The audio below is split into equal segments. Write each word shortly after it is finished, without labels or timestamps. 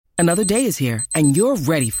Another day is here, and you're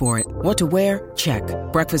ready for it. What to wear? Check.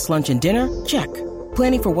 Breakfast, lunch, and dinner? Check.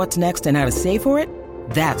 Planning for what's next and how to save for it?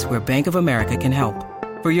 That's where Bank of America can help.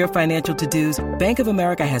 For your financial to-dos, Bank of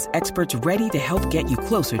America has experts ready to help get you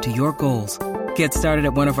closer to your goals. Get started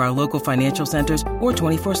at one of our local financial centers or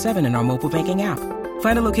 24/7 in our mobile banking app.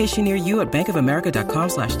 Find a location near you at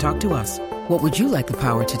bankofamerica.com/talktous. What would you like the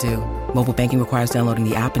power to do? Mobile banking requires downloading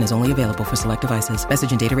the app and is only available for select devices.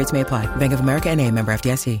 Message and data rates may apply. Bank of America N.A., member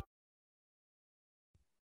FDIC.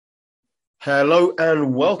 Hello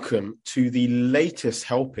and welcome to the latest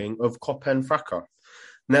helping of Copen Fracas.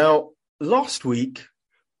 Now, last week,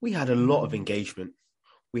 we had a lot of engagement.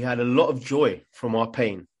 We had a lot of joy from our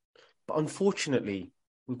pain. But unfortunately,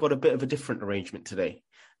 we've got a bit of a different arrangement today.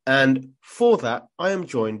 And for that, I am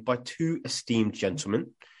joined by two esteemed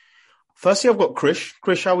gentlemen. Firstly, I've got Krish.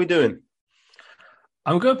 Krish, how are we doing?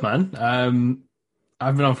 I'm good, man.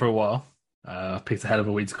 I've been on for a while. I picked a hell of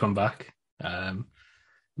a week to come back.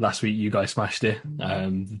 Last week, you guys smashed it.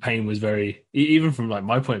 The pain was very, even from like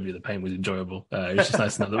my point of view, the pain was enjoyable. It's just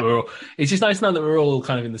nice to know that we're all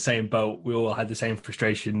kind of in the same boat. We all had the same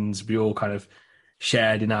frustrations. We all kind of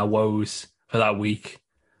shared in our woes for that week.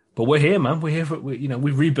 But we're here, man. We're here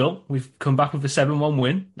we've rebuilt. We've come back with a 7-1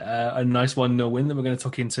 win, a nice 1-0 win that we're going to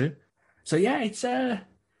tuck into. So yeah, it's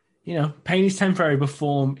pain is temporary, but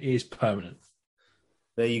form is permanent.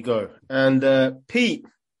 There you go. And Pete,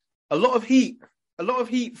 a lot of heat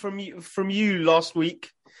from you last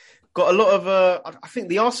week. Got a lot of. I think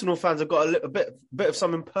the Arsenal fans have got a little bit of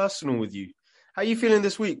something personal with you. How are you feeling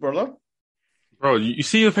this week, brother? Bro, you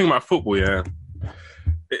see the thing about football, yeah.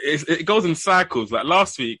 It goes in cycles. Like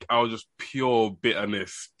last week, I was just pure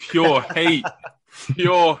bitterness, pure hate,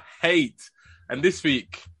 pure hate. And this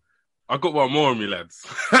week, I got one more on me, lads.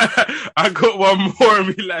 I got one more on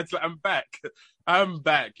me, lads. Like, I'm back.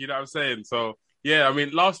 You know what I'm saying? So, yeah, I mean,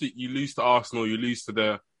 last week, you lose to Arsenal. You lose to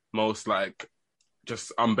the most,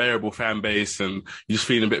 just unbearable fan base. And you're just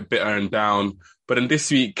feeling a bit bitter and down. But then this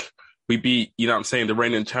week, we beat, you know what I'm saying, the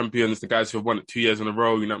reigning champions, the guys who have won it 2 years in a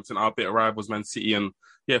row. You know what I'm saying? Our bitter rivals, Man City. And,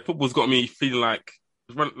 yeah, football's got me feeling like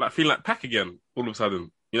pack again all of a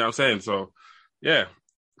sudden. You know what I'm saying? So, yeah,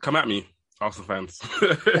 come at me, Arsenal fans.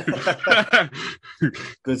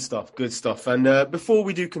 Good stuff. And before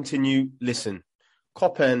we do continue, listen,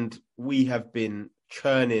 Copend, we have been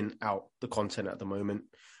churning out the content at the moment.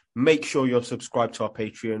 Make sure you're subscribed to our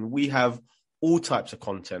Patreon. We have all types of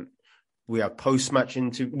content. We have post-match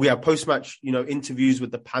interviews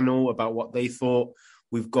with the panel about what they thought.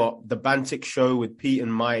 We've got the Bantic show with Pete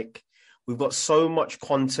and Mike. We've got so much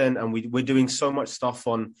content, and we're doing so much stuff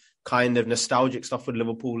on kind of nostalgic stuff with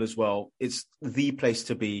Liverpool as well. It's the place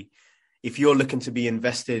to be if you're looking to be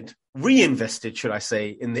reinvested, should I say,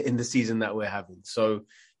 in the season that we're having. So,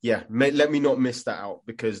 yeah, let me not miss that out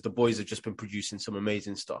because the boys have just been producing some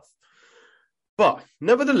amazing stuff. But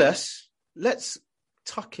nevertheless, let's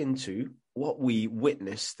tuck into what we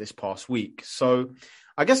witnessed this past week. So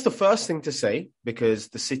I guess the first thing to say, because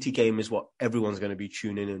the City game is what everyone's going to be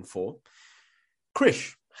tuning in for.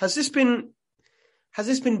 Krish, has this been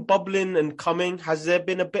bubbling and coming? Has there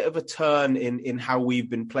been a bit of a turn in how we've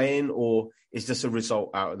been playing, or is this a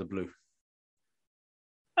result out of the blue?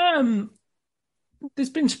 There's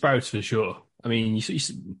been sprouts for sure. I mean, you see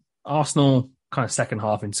Arsenal kind of second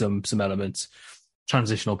half in some elements,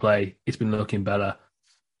 transitional play. It's been looking better.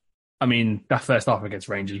 I mean, that first half against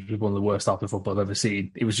Rangers was one of the worst half of football I've ever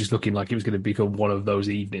seen. It was just looking like it was going to become one of those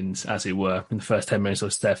evenings, as it were. In the first 10 minutes,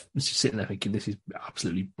 Steph was just sitting there thinking, this is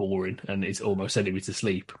absolutely boring, and it's almost sending me to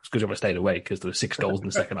sleep. It's good job I stayed awake because there were 6 goals in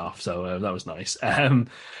the second half, so that was nice.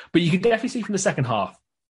 But you can definitely see from the second half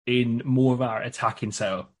in more of our attacking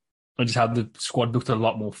setup and just how the squad looked a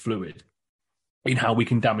lot more fluid in how we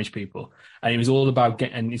can damage people. And it was all about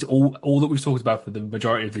and it's all that we've talked about for the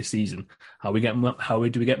majority of this season. How do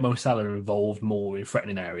we get Mo Salah involved more in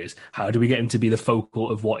threatening areas? How do we get him to be the focal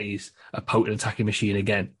of what is a potent attacking machine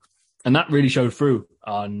again? And that really showed through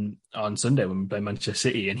on Sunday when we played Manchester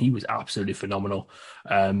City, and he was absolutely phenomenal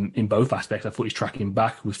in both aspects. I thought his tracking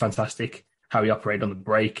back was fantastic. How he operated on the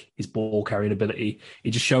break, his ball carrying ability. It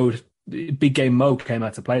just showed big game Mo came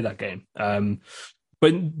out to play that game.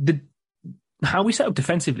 But how we set up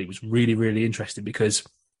defensively was really, really interesting because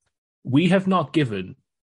we have not given,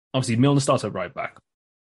 obviously Milner starts at right back,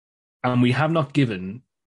 and we have not given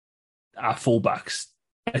our fullbacks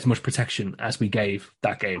as much protection as we gave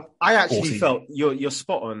that game. I actually felt you're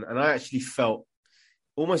spot on, and I actually felt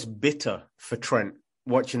almost bitter for Trent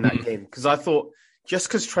watching that game because I thought just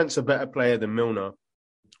because Trent's a better player than Milner,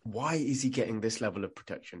 why is he getting this level of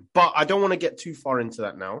protection? But I don't want to get too far into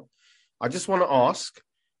that now. I just want to ask,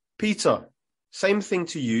 Peter, Same thing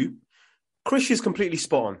to you. Chris is completely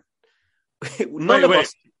spot on.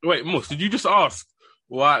 Wait, Mus, did you just ask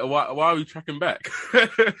why are we tracking back?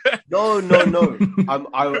 No.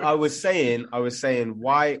 I was saying,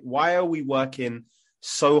 why are we working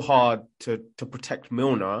so hard to protect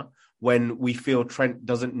Milner when we feel Trent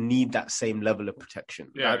doesn't need that same level of protection?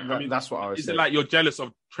 Yeah, that's what I was saying. Is it like you're jealous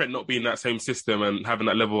of Trent not being that same system and having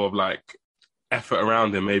that level of like effort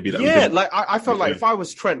around him? Maybe I felt like if I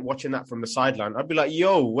was Trent watching that from the sideline, I'd be like,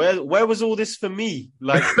 "Yo, where was all this for me?"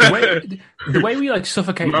 Like the way we like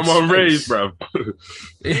suffocate. I'm on raised, bro.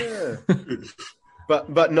 Yeah.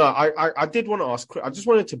 But no, I did want to ask. I just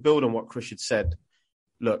wanted to build on what Chris had said.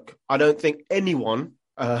 Look, I don't think anyone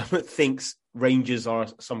thinks Rangers are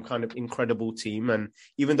some kind of incredible team, and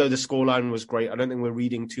even though the scoreline was great, I don't think we're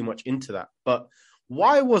reading too much into that. But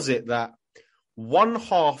why was it that one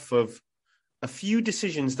half of a few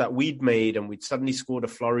decisions that we'd made and we'd suddenly scored a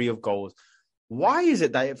flurry of goals? Why is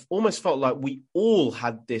it that it almost felt like we all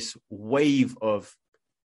had this wave of,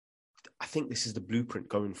 I think this is the blueprint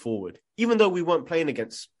going forward, even though we weren't playing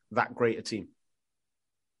against that great a team?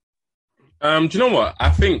 Do you know what? I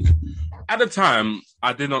think at the time,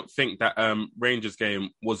 I did not think that Rangers game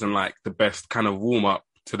wasn't like the best kind of warm up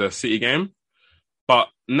to the City game. But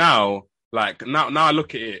now I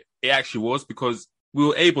look at it, it actually was, because we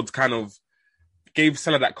were able to kind of gave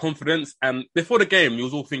Salah that confidence. And before the game, you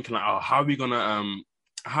was all thinking like, oh, how are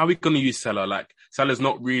we gonna use Salah? Like Salah's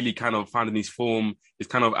not really kind of finding his form. He's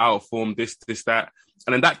kind of out of form, this, that.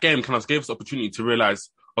 And then that game kind of gave us the opportunity to realize,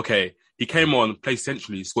 okay, he came on, plays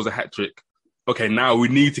centrally, scores a hat-trick. Okay, now we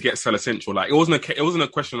need to get Salah central. Like it wasn't a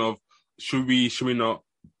question of should we not.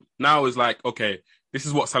 Now it's like, okay, this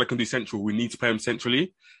is what Salah can do central. We need to play him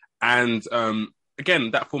centrally. And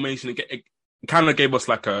again, that formation it kind of gave us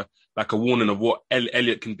like a warning of what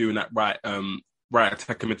Elliott can do in that right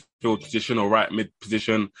attacking midfield position or right mid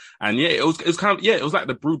position. And yeah, it was kind of it was like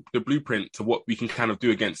the blueprint to what we can kind of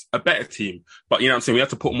do against a better team. But you know what I'm saying, we have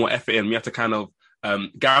to put more effort in. We have to kind of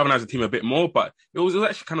galvanize the team a bit more. But it was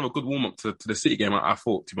actually kind of a good warm up to the City game, I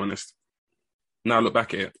thought, to be honest. Now I look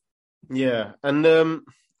back at it. Yeah, and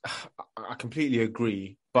I completely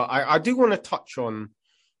agree. But I do want to touch on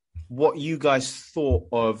what you guys thought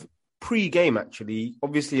of pre-game, actually.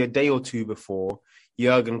 Obviously, a day or two before,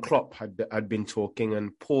 Jurgen Klopp had been talking,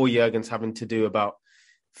 and poor Jurgen's having to do about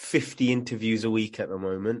 50 interviews a week at the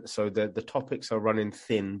moment. So the topics are running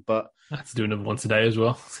thin. But I have to do another one today as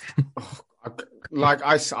well. I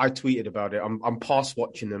tweeted about it. I'm past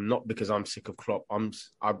watching them, not because I'm sick of Klopp.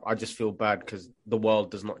 I just feel bad because the world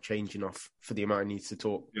does not change enough for the amount it needs to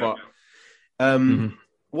talk. Yeah. But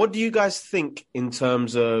what do you guys think in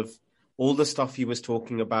terms of all the stuff he was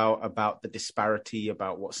talking about the disparity,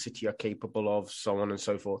 about what City are capable of, so on and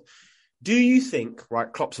so forth? Do you think,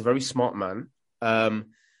 right, Klopp's a very smart man,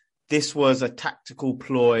 this was a tactical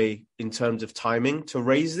ploy in terms of timing to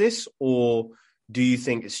raise this, or do you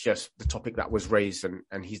think it's just the topic that was raised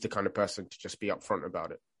and he's the kind of person to just be upfront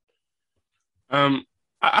about it?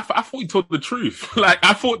 I thought he told the truth. Like,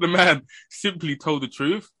 I thought the man simply told the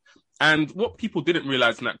truth. And what people didn't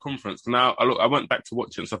realize in that conference, now I went back to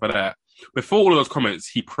watch it and stuff like that. Before all of those comments,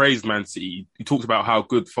 he praised Man City. He talked about how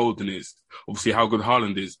good Foden is, obviously how good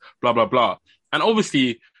Haaland is, blah, blah, blah. And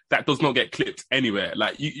obviously that does not get clipped anywhere.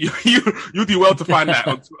 Like you do well to find that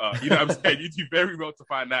on Twitter. You know what I'm saying? You do very well to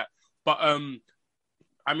find that. But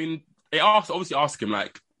I mean, they obviously ask him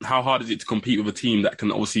like, how hard is it to compete with a team that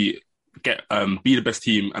can obviously get be the best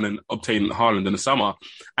team and then obtain Haaland in the summer?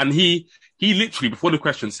 And he literally before the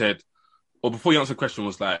question said, or before he answered the question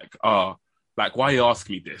was like, like, why are you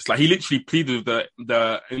asking me this? Like, he literally pleaded with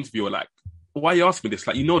the interviewer, like, why are you asking me this?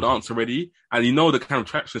 Like, you know the answer already, and you know the kind of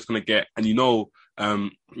traction it's going to get, and you know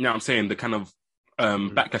what I'm saying, the kind of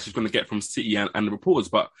backlash it's going to get from City and the reporters.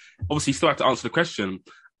 But obviously, he still had to answer the question.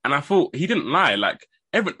 And I thought he didn't lie. Like,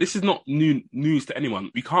 this is not new news to anyone.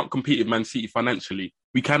 We can't compete with Man City financially.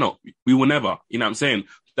 We cannot. We will never. You know what I'm saying?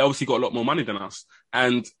 They obviously got a lot more money than us.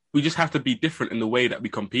 And we just have to be different in the way that we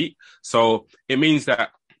compete. So it means that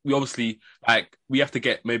we obviously, like, we have to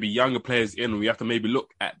get maybe younger players in. We have to maybe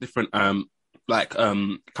look at different,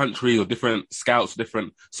 countries or different scouts,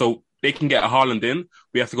 so they can get a Haaland in.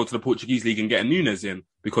 We have to go to the Portuguese league and get a Núñez in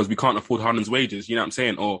because we can't afford Haaland's wages. You know what I'm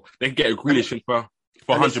saying? Or they can get a Grealish in for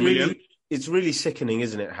 100 million. It's really sickening,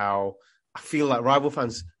 isn't it? How I feel like rival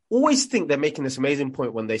fans always think they're making this amazing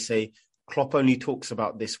point when they say Klopp only talks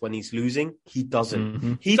about this when he's losing. He doesn't.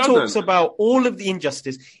 Mm-hmm. He talks about all of the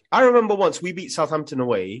injustice. I remember once we beat Southampton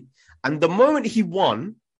away, and the moment he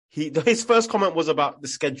won, his first comment was about the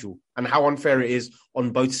schedule and how unfair it is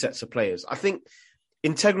on both sets of players. I think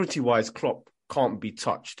integrity-wise, Klopp can't be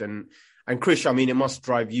touched. And And Chris, I mean, it must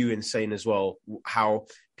drive you insane as well, how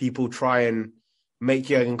people try and make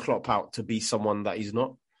Jurgen Klopp out to be someone that he's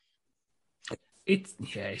not. It's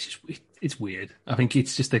weird. I think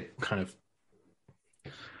it's just a kind of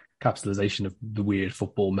capitalization of the weird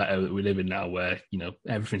football meta that we live in now, where, you know,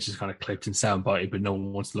 everything's just kind of clipped and soundbited, but no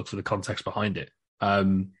one wants to look for the context behind it.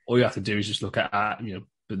 All you have to do is just look at you know,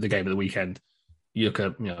 the game of the weekend. You look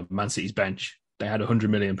at, you know, Man City's bench. They had £100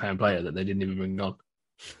 million player that they didn't even bring on.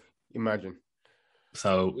 Imagine.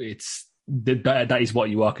 So that is what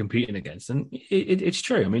you are competing against, and it's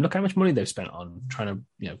true. I mean, look how much money they've spent on trying to,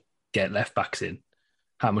 you know, get left backs in.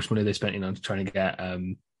 How much money they spent on trying to get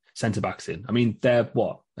centre backs in. I mean, they're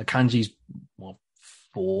Akanji's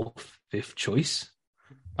fourth, fifth choice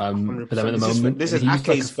for them at the moment. This is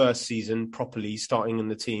Ake's first season properly starting in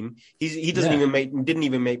the team. He didn't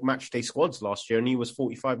even make match day squads last year, and he was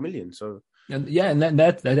 45 million. So and then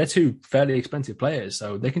they're two fairly expensive players,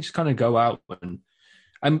 so they can just kind of go out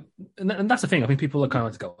and that's the thing. I think people are kind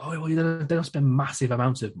of like to go, oh, well, they don't spend massive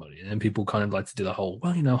amounts of money, and then people kind of like to do the whole,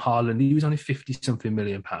 well, you know, Haaland, he was only 50-something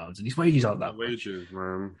million pounds, and his wages aren't that much.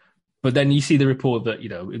 Man. But then you see the report that, you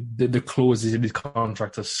know, the clauses in his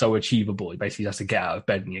contract are so achievable, he basically has to get out of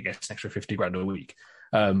bed and he gets an extra 50 grand a week.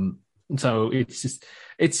 So it's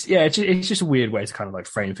just a weird way to kind of like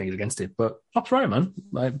frame things against it. But Klopp's right, man.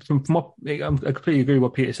 Like, from what I completely agree with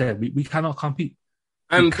what Peter said. We cannot compete.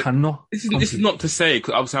 And this is not to say,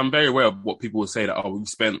 because obviously I'm very aware of what people will say that, oh, we've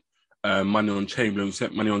spent money on Chamberlain, we've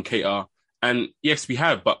spent money on Keita. And yes, we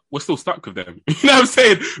have, but we're still stuck with them. You know what I'm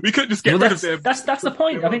saying? We couldn't just get rid of them. That's the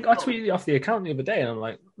point. I think I tweeted off the account the other day, and I'm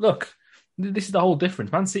like, look, this is the whole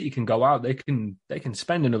difference. Man City can go out, they can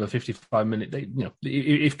spend another 55 million. You know,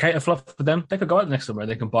 if Keita flopped for them, they could go out the next summer and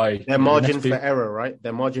they can buy their margin for error, right?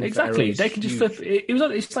 Their margin exactly. for error. They can just flip.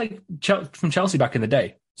 It's like from Chelsea back in the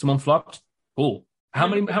day. Someone flopped, cool. How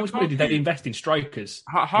much money did they invest in strikers?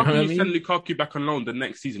 How can you send Lukaku back on loan the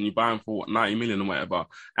next season? You buy him for 90 million or whatever.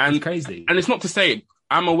 And it's crazy. And it's not to say,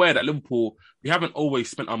 I'm aware that Liverpool, we haven't always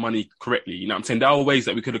spent our money correctly. You know what I'm saying? There are ways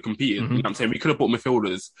that we could have competed. Mm-hmm. You know what I'm saying? We could have bought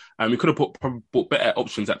midfielders and we could have bought better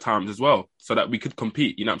options at times as well, so that we could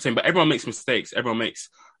compete. You know what I'm saying? But everyone makes mistakes. Everyone makes,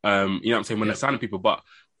 you know what I'm saying, when they're signing people. But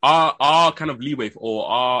our kind of leeway or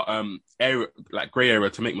our area, like grey area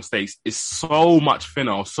to make mistakes is so much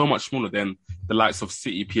thinner or so much smaller than the likes of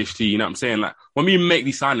City, PSG. You know what I'm saying? Like, when we make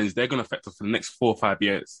these signings, they're going to affect us for the next 4 or 5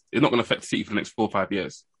 years. It's not going to affect City for the next 4 or 5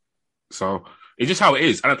 years. So it's just how it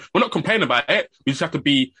is. And we're not complaining about it. We just have to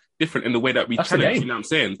be different in the way that we challenge. You know what I'm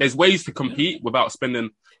saying? There's ways to compete without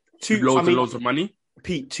spending loads of money.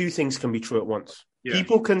 Pete, two things can be true at once. Yeah.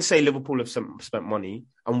 People can say Liverpool have spent money,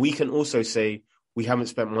 and we can also say we haven't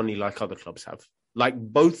spent money like other clubs have. Like,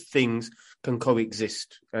 both things can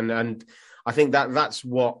coexist. And I think that's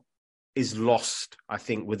what is lost, I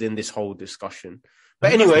think, within this whole discussion.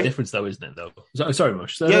 But anyway, that's the difference, though, isn't it? Though, sorry,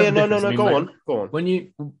 Mush. No. I mean, go on. When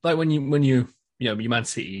you you know, your Man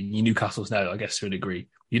City, your Newcastle's now, I guess, to a degree,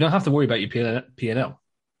 you don't have to worry about your P&L.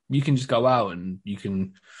 You can just go out and you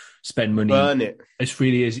can spend money, burn it as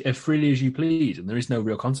freely as you please, and there is no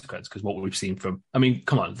real consequence, because what we've seen from, I mean,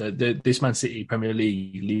 come on, this Man City Premier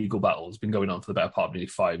League legal battle has been going on for the better part of nearly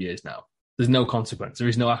 5 years now. There's no consequence. There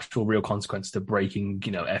is no actual real consequence to breaking,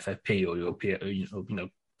 you know, FFP or your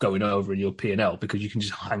going over in your P&L, because you can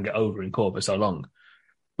just hang it over in court for so long.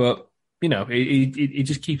 But you know, it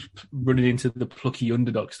just keeps running into the plucky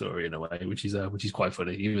underdog story in a way, which is quite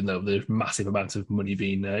funny, even though there's massive amounts of money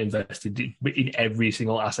being invested in every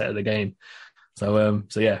single asset of the game. So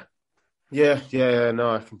yeah. Yeah,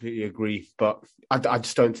 no, I completely agree. But I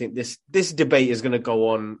just don't think this debate is going to go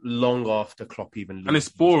on long after Klopp even leaves. And it's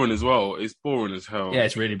boring as well. It's boring as hell. Yeah,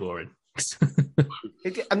 it's really boring.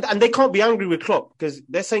 and they can't be angry with Klopp because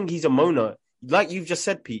they're saying he's a moaner. Like you've just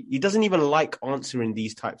said, Pete, he doesn't even like answering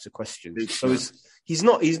these types of questions. So he's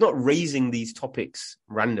not raising these topics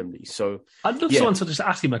randomly. So I'd love someone to just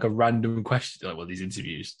ask him like a random question, like these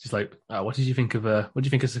interviews, just like, what did you think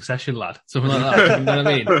of Succession, lad? Something like that. You know what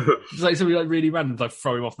I mean? Just like something like really random, like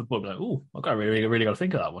throw him off the book. Like, oh, I really got to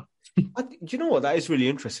think of that one. Do you know what? That is really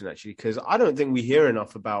interesting, actually, because I don't think we hear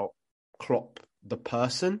enough about Klopp, the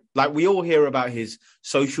person. Like, we all hear about his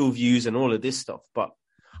social views and all of this stuff, but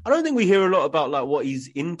I don't think we hear a lot about like what he's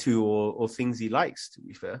into or things he likes, to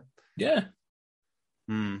be fair. Yeah.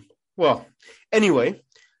 Well, anyway,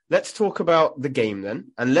 let's talk about the game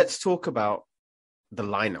then. And let's talk about the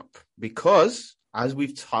lineup. Because, as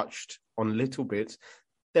we've touched on little bits,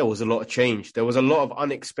 there was a lot of change. There was a lot of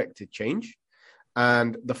unexpected change.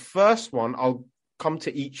 And the first one, I'll come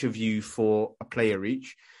to each of you for a player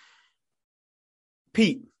each.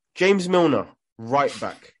 Pete, James Milner, right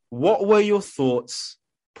back. What were your thoughts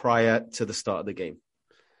prior to the start of the game?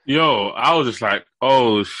 Yo, I was just like,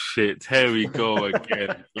 oh shit, here we go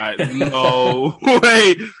again. Like, no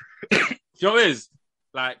way. You know what it is?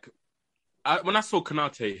 Like, when I saw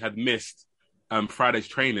Konate had missed Friday's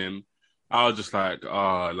training, I was just like,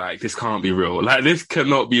 oh, like, this can't be real. Like, this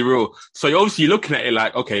cannot be real. So you're obviously looking at it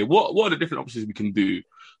like, okay, what are the different options we can do?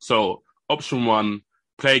 So option one,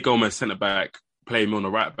 play Gomez centre-back, play Milner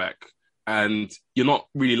right-back. And you're not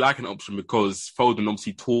really liking an option because Foden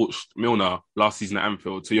obviously torched Milner last season at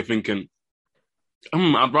Anfield. So you're thinking,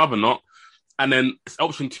 I'd rather not. And then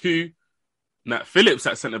option two, Nat Phillips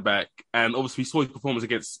at centre-back. And obviously we saw his performance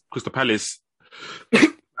against Crystal Palace at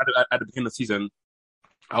the beginning of the season.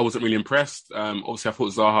 I wasn't really impressed. Obviously, I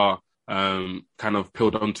thought Zaha kind of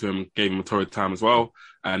peeled onto him, gave him a torrid time as well.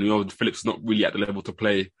 And, Phillips is not really at the level to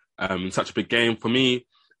play in such a big game for me.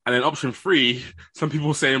 And then option three, some people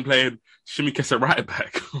were saying playing Tsimikas at right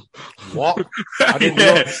back. What? I did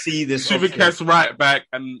not see this. Tsimikas right back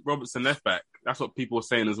and Robertson left back. That's what people were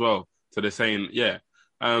saying as well. So they're saying, yeah.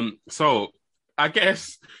 So I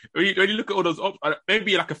guess when you look at all those options,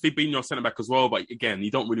 maybe like a Fabinho centre back as well. But again, you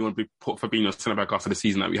don't really want to put Fabinho centre back after the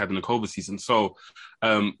season that we had in the COVID season. So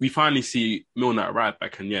we finally see Milner at right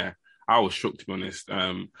back, and yeah, I was shocked to be honest.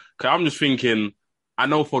 Because I'm just thinking, I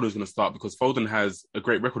know Foden's going to start because Foden has a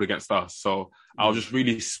great record against us. So I was just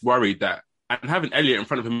really worried that, and having Elliott in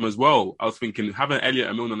front of him as well, I was thinking having Elliott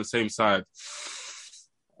and Milner on the same side,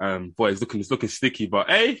 boy, it's looking sticky. But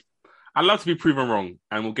hey, I'd love to be proven wrong,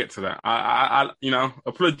 and we'll get to that.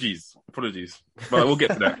 Apologies, but we'll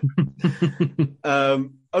get to that.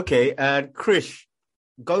 Okay, and Krish,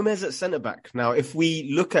 Gomez at centre back. Now, if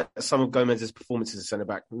we look at some of Gomez's performances at centre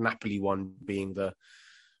back, Napoli one being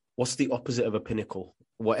what's the opposite of a pinnacle?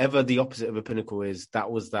 Whatever the opposite of a pinnacle is,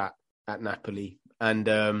 that was that at Napoli. And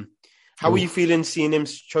how were you feeling seeing him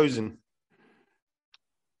chosen?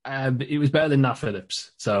 It was better than Nat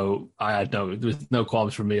Phillips, so there was no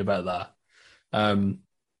qualms from me about that.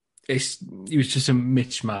 It was just a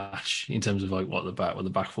mismatch in terms of like what the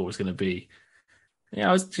back four was going to be.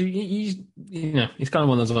 Yeah, he's kind of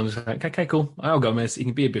one of those ones. Like, okay, cool. I'll Gomez. He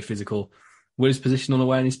can be a bit physical. Will his positional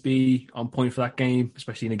awareness be on point for that game,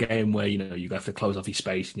 especially in a game where you have to close off your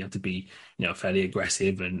space and you have to be fairly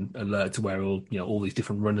aggressive and alert to where all these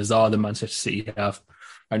different runners are that Manchester City have.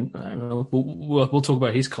 And we'll talk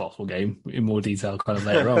about his colossal game in more detail kind of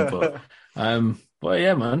later on. But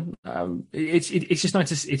yeah, man, it's just nice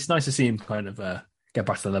to see him kind of get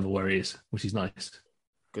back to the level where he is, which is nice.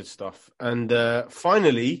 Good stuff. And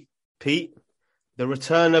finally, Pete, the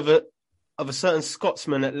return of a certain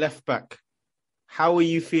Scotsman at left back. How are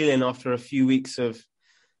you feeling after a few weeks of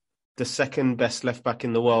the second best left back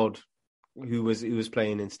in the world, who was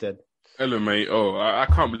playing instead? Hello, mate. Oh, I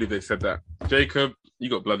can't believe they said that. Jacob, you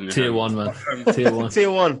got blood in your Tier hands. 1, man. Tier 1.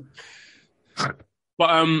 Tier 1.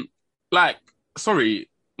 But sorry.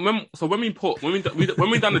 When we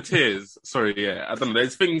done the tiers, sorry, yeah, I don't know.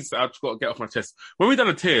 There's things I've got to get off my chest. When we done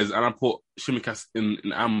the tiers, and I put Tsimikas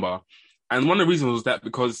in amber, and one of the reasons was that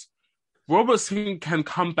because Robertson can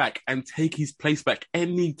come back and take his place back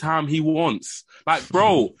anytime he wants. Like,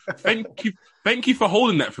 bro, thank you for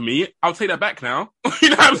holding that for me. I'll take that back now.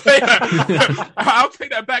 You know what I'm saying? I'll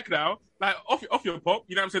take that back now. Like, off your pop,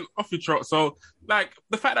 you know what I'm saying? Off your trot. So, like,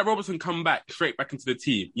 the fact that Robertson come back straight back into the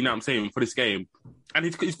team, you know what I'm saying, for this game, and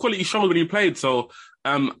his quality showed when he played. So,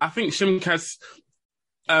 I think Tsimikas,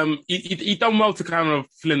 he done well to kind of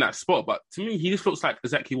fill in that spot. But to me, he just looks like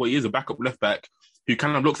exactly what he is, a backup left back who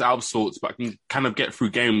kind of looks out of sorts, but can kind of get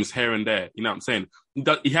through games here and there. You know what I'm saying?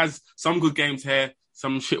 He has some good games here,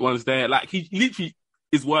 some shit ones there. Like, he literally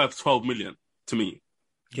is worth 12 million to me.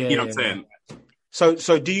 Yeah, you know what I'm saying?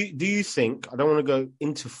 So do you think, I don't want to go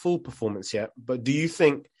into full performance yet, but do you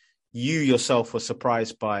think you yourself were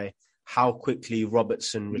surprised by how quickly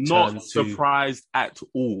Robertson returned? Not surprised at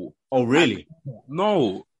all. Oh, really?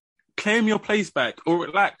 No. Claim your place back. Or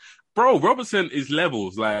like, bro, Robertson is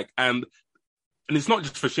levels, like, and it's not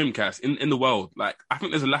just for Tsimikas in the world. Like, I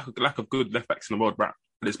think there's a lack of good left backs in the world right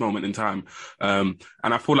at this moment in time. And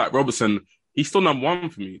I feel like Robertson, he's still number one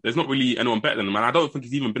for me. There's not really anyone better than him. And I don't think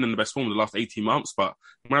he's even been in the best form in the last 18 months. But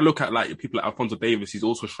when I look at like people like Alphonso Davies, he's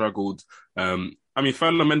also struggled. I mean,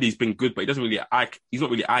 Fernando Mendy's been good, but he's not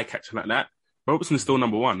really eye-catching like that. Robertson is still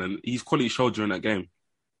number one, and he's quality showed during that game.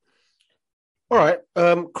 All right.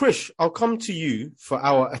 Krish, I'll come to you for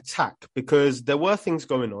our attack because there were things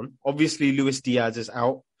going on. Obviously, Luis Diaz is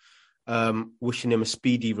out. Wishing him a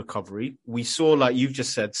speedy recovery. We saw, like you've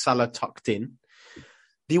just said, Salah tucked in.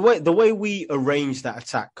 The way we arranged that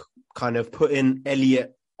attack, kind of putting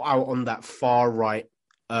Elliott out on that far right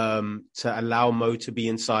to allow Mo to be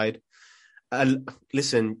inside,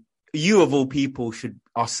 listen, you of all people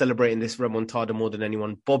are celebrating this remontada more than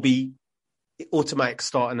anyone. Bobby, automatic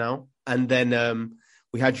starter now. And then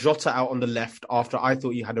we had Jota out on the left after I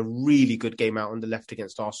thought you had a really good game out on the left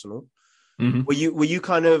against Arsenal. Mm-hmm. Were you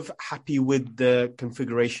kind of happy with the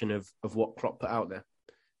configuration of what Klopp put out there?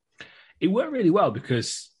 It worked really well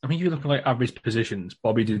because, I mean, if you look at like average positions,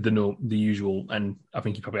 Bobby did the usual, and I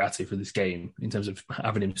think he probably had to for this game in terms of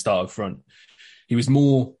having him start up front. He was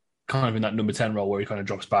more kind of in that number 10 role where he kind of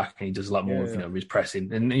drops back and he does a lot more of his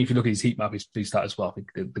pressing. And if you look at his heat map, his start as well, I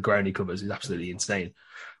think the ground he covers is absolutely insane.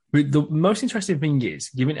 But the most interesting thing is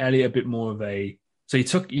giving Elliott a bit more of a. So he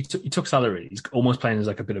took Salah. He's almost playing as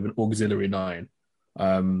like a bit of an auxiliary 9,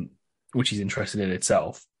 which he's interested in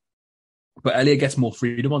itself. But Elliott gets more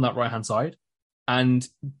freedom on that right hand side, and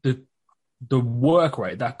the work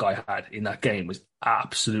rate that guy had in that game was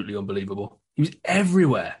absolutely unbelievable. He was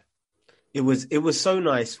everywhere. It was so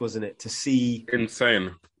nice, wasn't it, to see?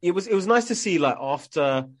 Insane. It was nice to see, like,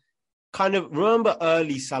 after kind of remember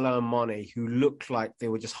early Salah and Mane, who looked like they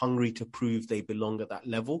were just hungry to prove they belong at that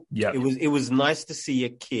level. Yeah, it was nice to see a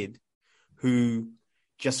kid who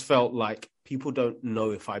just felt like people don't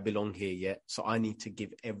know if I belong here yet, so I need to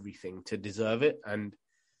give everything to deserve it. And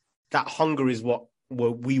that hunger is what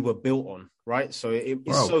we were built on, right? So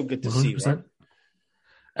it's so good to 100%. see, right?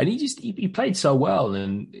 And he played so well,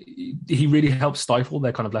 and he really helped stifle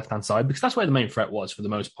their kind of left-hand side, because that's where the main threat was for the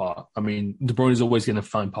most part. I mean, De Bruyne is always going to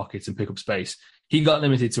find pockets and pick up space. He got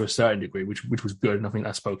limited to a certain degree, which was good, and I think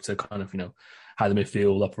that spoke to kind of, how the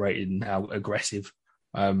midfield operated and how aggressive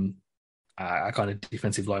our kind of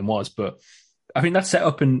defensive line was. But I think that set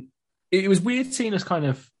up, and it was weird seeing us kind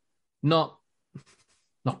of not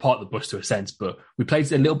part of the bus to a sense, but we played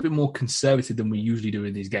a little bit more conservative than we usually do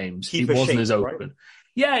in these games. It wasn't as open. Right?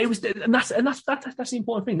 Yeah, it was, and that's the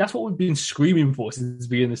important thing. That's what we've been screaming for since the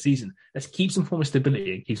beginning of the season. Let's keep some form of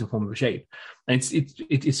stability and keep some form of shape. And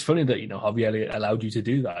it's funny that Harvey Elliott allowed you to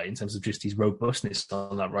do that in terms of just his robustness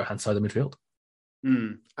on that right hand side of the midfield.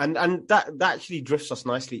 And that actually drifts us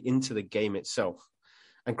nicely into the game itself.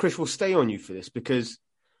 And Chris, will stay on you for this, because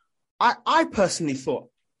I personally thought,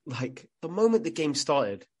 like, the moment the game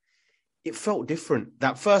started, it felt different.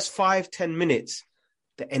 That first 5-10 minutes,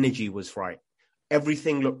 the energy was right.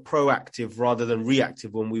 Everything looked proactive rather than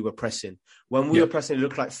reactive when we were pressing. When we were pressing, it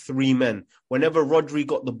looked like 3 men. Whenever Rodri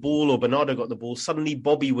got the ball or Bernardo got the ball, suddenly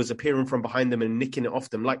Bobby was appearing from behind them and nicking it off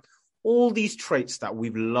them. Like, all these traits that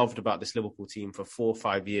we've loved about this Liverpool team for 4 or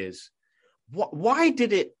 5 years. Why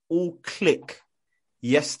did it all click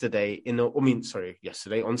yesterday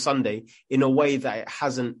on Sunday in a way that it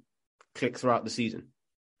hasn't clicked throughout the season?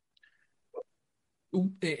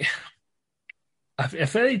 I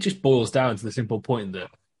feel it just boils down to the simple point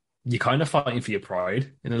that you're kind of fighting for your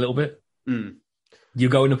pride in a little bit. You're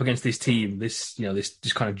going up against this team, this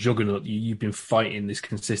kind of juggernaut you've been fighting this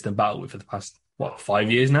consistent battle with for the past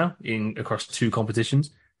 5 years now across 2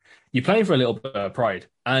 competitions. You're playing for a little bit of pride,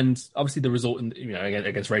 and obviously the result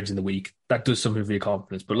against Rangers in the week, that does something for your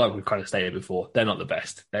confidence. But like we've kind of stated before, they're not the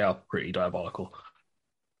best. They are pretty diabolical.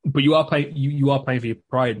 But you are playing. You are playing for your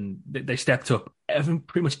pride, and they stepped up.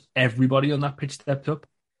 Pretty much everybody on that pitch stepped up.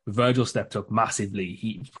 Virgil stepped up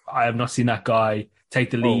massively. I have not seen that guy take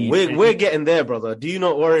the lead. We're getting there, brother. Do you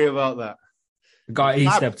not worry about that? The guy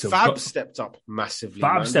stepped up. Fab stepped up massively.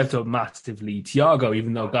 Stepped up massively. Thiago,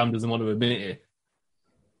 even though Glam doesn't want to admit it,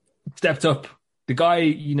 stepped up. The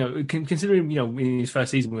guy, considering in his first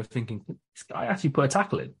season, we were thinking this guy actually put a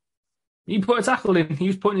tackle in. He put a tackle in. He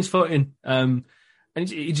was putting his foot in. And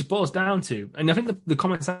it just boils down to, and I think the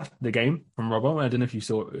comments after the game from Robbo, I don't know if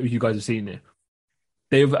you guys have seen it.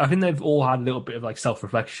 I think they've all had a little bit of like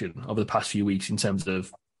self-reflection over the past few weeks in terms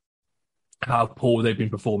of how poor they've been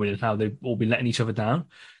performing and how they've all been letting each other down.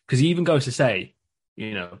 Because he even goes to say,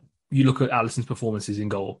 you look at Alisson's performances in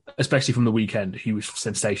goal, especially from the weekend, he was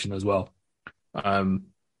sensational as well. I've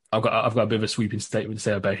got a bit of a sweeping statement to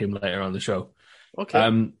say about him later on the show.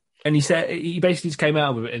 Okay. And he basically just came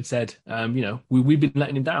out with it and said, we've been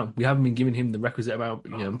letting him down. We haven't been giving him the requisite amount,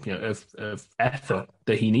 of effort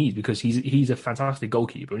that he needs, because he's a fantastic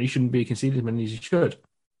goalkeeper and he shouldn't be conceding as many as he should.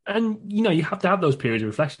 And you have to have those periods of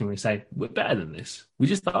reflection where you say, we're better than this. We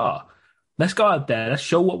just are. Let's go out there. Let's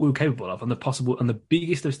show what we were capable of on the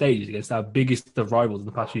biggest of stages against our biggest of rivals in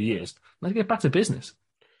the past few years. Let's get back to business.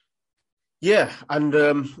 Yeah, and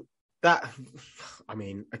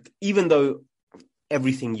even though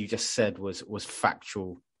everything you just said was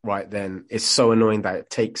factual right then, it's so annoying that it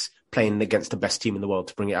takes playing against the best team in the world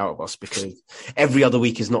to bring it out of us, because every other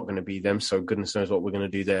week is not going to be them. So goodness knows what we're going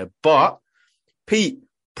to do there. But Pete,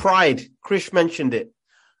 pride, Chris mentioned it.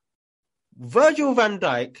 Virgil van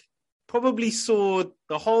Dijk probably saw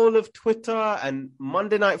the whole of Twitter and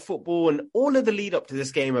Monday Night Football and all of the lead up to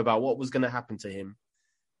this game about what was going to happen to him.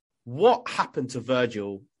 What happened to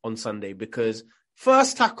Virgil on Sunday? Because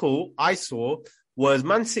first tackle I saw was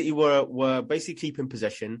Man City were basically keeping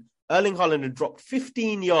possession. Erling Haaland had dropped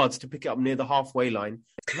 15 yards to pick it up near the halfway line.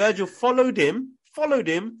 Virgil followed him,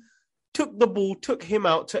 took the ball, took him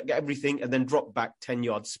out, took everything, and then dropped back 10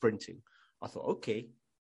 yards sprinting. I thought, okay,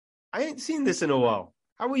 I ain't seen this in a while.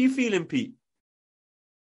 How are you feeling, Pete?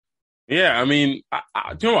 Yeah, I mean,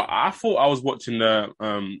 do you know what? I thought I was watching the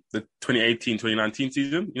 2018-2019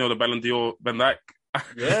 season. You know, the Ballon d'Or Van Dijk.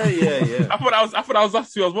 Yeah. I thought I was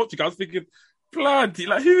that's who I was watching. I was thinking, bloody,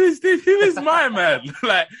 like, who is this? Who is my man?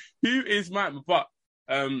 Like, who is my man? But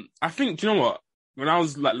I think, do you know what? When I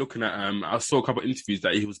was like looking at I saw a couple of interviews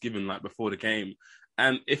that he was given like before the game,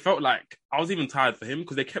 and it felt like I was even tired for him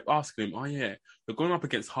because they kept asking him, "Oh yeah, you're going up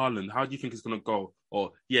against Haaland. How do you think it's going to go?"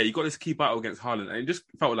 Or "Yeah, you got this key battle against Haaland," and it just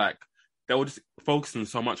felt like they were just focusing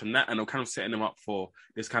so much on that, and they were kind of setting him up for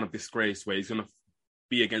this kind of disgrace where he's going to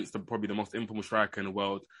be against probably the most infamous striker in the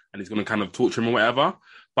world, and he's going to kind of torture him or whatever.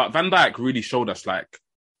 But Van Dijk really showed us like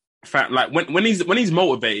when he's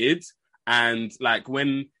motivated, and like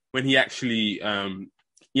when he actually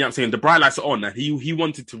you know what I'm saying, the bright lights are on, and he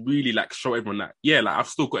wanted to really like show everyone that, yeah, like I've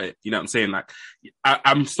still got it, you know what I'm saying, like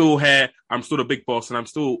I'm still here, I'm still the big boss, and I'm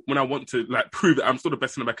still, when I want to like prove it, I'm still the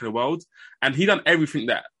best centre back in the world. And he done everything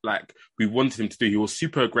that like we wanted him to do. He was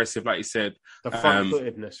super aggressive, like you said, the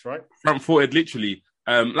front-footedness, right? Front-footed, literally,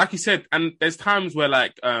 like you said. And there's times where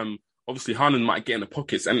like obviously Haaland might get in the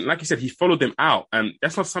pockets, and like you said, he followed them out, and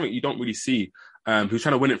that's not something you don't really see. He was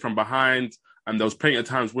trying to win it from behind. And there was plenty of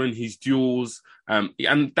times when his duels,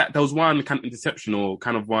 and that there was one kind of interception or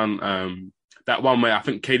kind of one, that one where I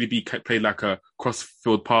think KDB played like a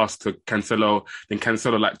cross-field pass to Cancelo, then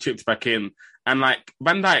Cancelo like chipped back in. And like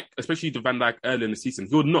Van Dijk, especially the Van Dijk early in the season,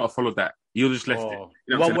 he would not have followed that. He would have just left it.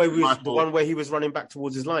 You know the one where he was running back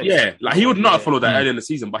towards his line. Yeah, like he would not have followed that early in the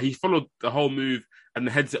season, but he followed the whole move and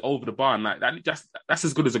heads it over the bar. And like that's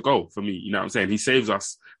as good as a goal for me. You know what I'm saying? He saves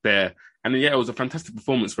us there. And yeah, it was a fantastic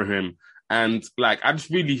performance for him. And like, I just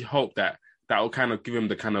really hope that will kind of give him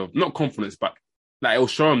the kind of, not confidence, but like it'll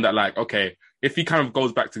show him that like, okay, if he kind of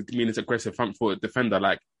goes back to being this aggressive front-footed defender,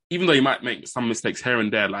 like even though he might make some mistakes here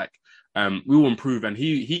and there, like we will improve, and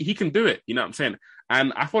he can do it. You know what I'm saying?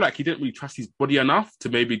 And I feel like he didn't really trust his body enough to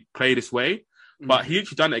maybe play this way, but he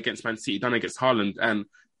literally done it against Man City, done it against Haaland, and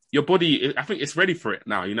your body, I think it's ready for it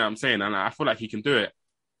now. You know what I'm saying? And I feel like he can do it.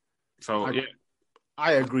 So yeah.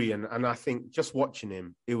 I agree, and I think just watching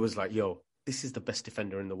him, it was like, yo, this is the best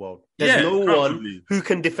defender in the world. There's no one who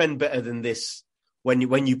can defend better than this when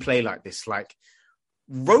you play like this. Like,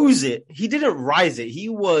 rose it. He didn't rise it. He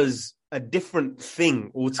was a different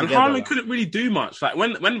thing altogether. And Haaland couldn't really do much. Like,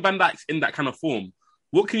 when Van Dijk's in that kind of form,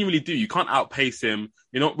 what can you really do? You can't outpace him.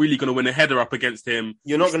 You're not really going to win a header up against him.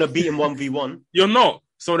 You're not going to beat him 1v1. You're not.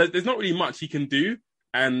 So there's not really much he can do.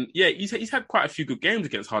 And yeah, he's had quite a few good games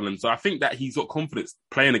against Haaland. So I think that he's got confidence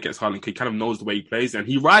playing against Haaland. He kind of knows the way he plays, and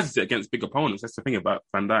he rises it against big opponents. That's the thing about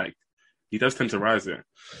Van Dijk. He does tend to rise it.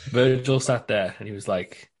 Virgil sat there and he was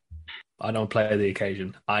like, I don't play the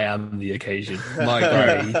occasion. I am the occasion. My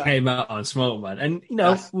God, he came out on smoke, man. And, you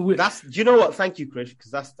know... That's do you know what? Thank you, Chris,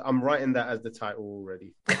 because I'm writing that as the title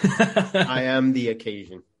already. I am the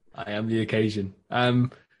occasion. I am the occasion.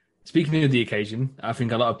 Speaking of the occasion, I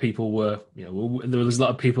think a lot of people were, you know, there was a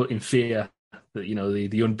lot of people in fear that, you know,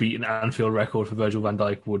 the unbeaten Anfield record for Virgil van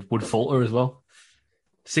Dijk would falter as well.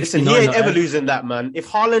 Listen, he ain't ever losing that, man. If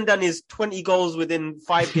Haaland and his 20 goals within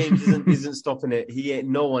 5 games isn't stopping it,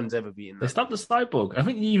 no one's ever beaten that. They stopped the Cyborg. I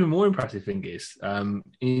think the even more impressive thing is,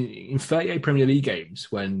 in 38 Premier League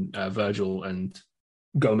games when Virgil and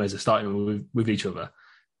Gomez are starting with each other,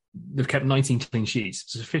 they've kept 19 clean sheets.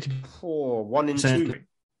 So 50%. 1 in 2.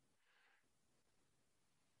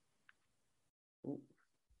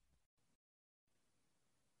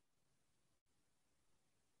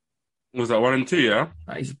 Was that 1 and 2? Yeah,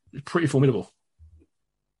 he's pretty formidable.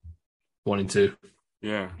 1 and 2.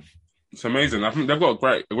 Yeah, it's amazing. I think they've got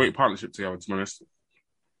a great partnership together. To be honest,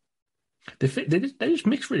 they just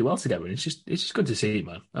mix really well together. And it's just good to see,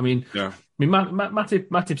 man. I mean, yeah.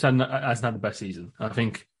 Matip hasn't had the best season. I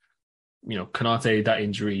think, you know, Konate, that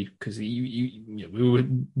injury, because we were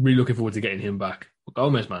really looking forward to getting him back. But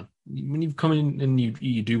Gomez, man, when you come in and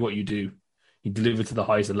you do what you do, you deliver to the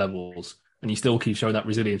highest of levels. And you still keep showing that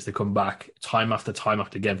resilience to come back time after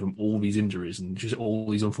again from all these injuries and just all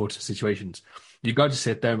these unfortunate situations. You got to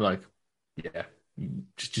sit there and be like, yeah,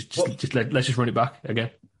 let's just run it back again.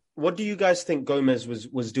 What do you guys think Gomez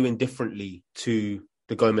was doing differently to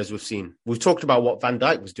the Gomez we've seen? We've talked about what Van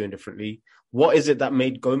Dijk was doing differently. What is it that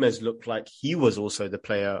made Gomez look like he was also the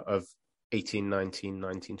player of 18, 19,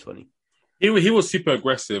 19, 20? He was super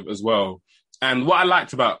aggressive as well. And what I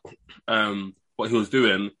liked about what he was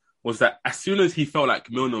doing was that as soon as he felt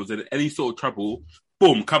like Milner was in any sort of trouble,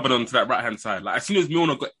 boom, covered onto that right-hand side. Like, as soon as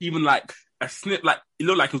Milner got even like a snip, like it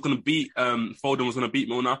looked like he was going to beat, Foden was going to beat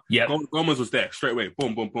Milner. Yeah. Gomez was there straight away.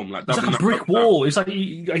 Boom, boom, boom. Like, it's like a brick wall. It's like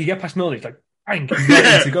you get past Milner, it's like, bang,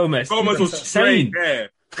 into Gomez. Gomez was straight there.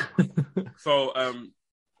 So,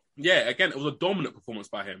 yeah, again, it was a dominant performance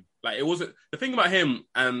by him. Like, it wasn't the thing about him,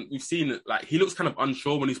 and we've seen it. Like, he looks kind of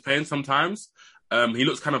unsure when he's playing. Sometimes, he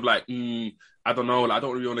looks kind of like, I don't know. Like, I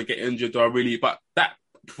don't really want to get injured. Do I really? But that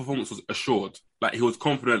performance was assured. Like, he was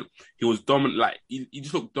confident. He was dominant. Like, he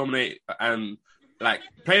just looked dominate. And like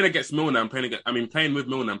playing against Milner and playing with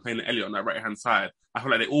Milner and playing Elliott on that right hand side, I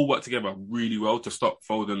feel like they all worked together really well to stop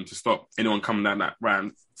Foden, to stop anyone coming down that right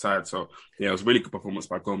hand side. So yeah, it was a really good performance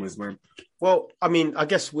by Gomez, man. Well, I mean, I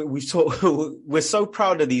guess we're so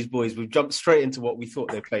proud of these boys. We've jumped straight into what we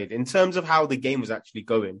thought they played in terms of how the game was actually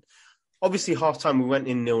going. Obviously, halftime we went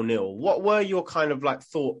in 0-0. What were your kind of like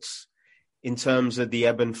thoughts in terms of the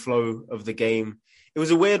ebb and flow of the game? It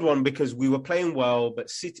was a weird one because we were playing well, but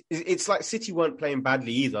it's like City weren't playing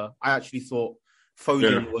badly either. I actually thought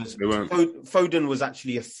Foden was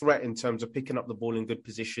actually a threat in terms of picking up the ball in good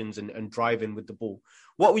positions and driving with the ball.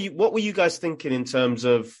 What were you guys thinking in terms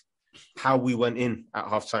of how we went in at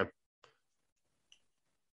halftime?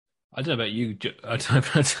 I don't know about you. I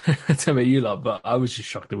don't know about you lot, but I was just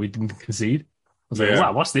shocked that we didn't concede. I was like,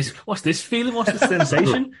 wow, what's this? What's this feeling? What's this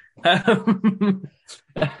sensation? To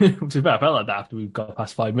be fair, I felt like that after we got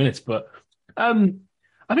past 5 minutes. But I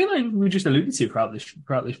think like we just alluded to throughout the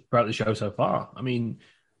show so far. I mean,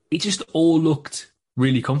 it just all looked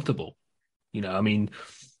really comfortable. You know, I mean,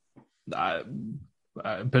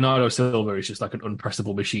 Bernardo Silva is just like an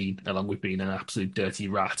unpressable machine, along with being an absolute dirty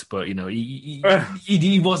rat. But you know,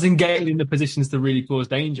 he wasn't getting in the positions to really cause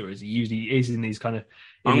danger as he usually is in these kind of.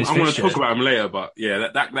 I'm going to talk about him later, but yeah,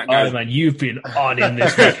 that guy. Oh man, you've been on him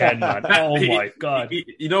this weekend, man. Oh my god!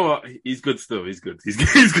 You know what? He's good still. He's good. He's good.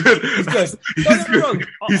 He's good. He's good. He's good.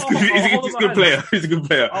 He's a good player. He's a good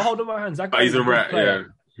player. I'll hold up my hands. That guy he's a rat. Yeah,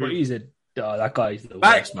 but that guy's the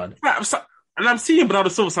worst, man. And I'm seeing Bernardo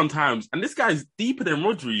Silva sometimes, and this guy's deeper than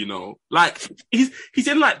Rodri, you know. Like, he's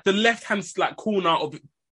in, like, the left-hand, like, corner of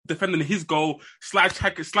defending his goal, slide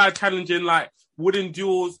challenging, like, wooden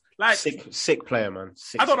duels. Like, sick player, man.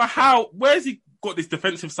 I don't know where's he got this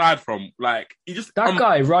defensive side from? Like, he just... That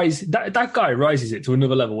guy rises it to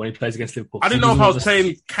another level when he plays against Liverpool. I didn't know if I was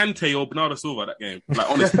playing Kante or Bernardo Silva that game. Like,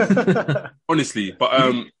 honestly. Honestly.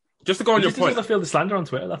 But, just to go on your point... I feel the slander on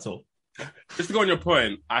Twitter, that's all. Just to go on your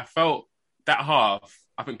point, I felt... that half,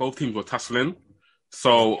 I think both teams were tussling.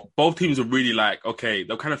 So both teams were really like, okay,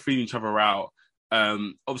 they're kind of feeling each other out.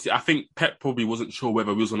 Obviously, I think Pep probably wasn't sure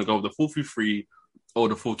whether we was going to go with the 4-3-3 or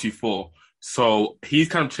the 4-2-4. So he's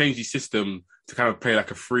kind of changed his system to kind of play like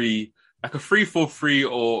a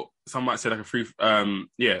 3-4-3, or some might say like a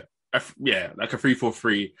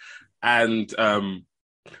 3-4-3. And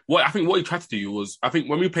what he tried to do was, I think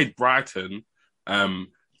when we played Brighton,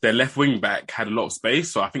 their left wing back had a lot of space.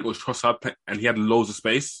 So I think it was Trossard, and he had loads of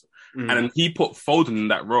space. And then he put Foden in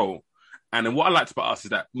that role. And then what I liked about us is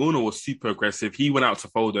that Milner was super aggressive. He went out to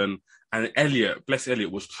Foden, and Elliott, bless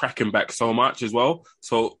Elliott, was tracking back so much as well.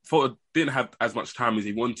 So Foden didn't have as much time as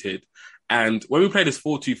he wanted. And when we played this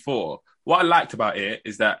 4-2-4, what I liked about it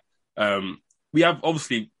is that we have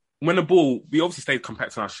obviously, when the ball, we obviously stayed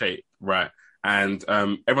compact in our shape, right? And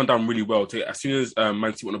everyone done really well as soon as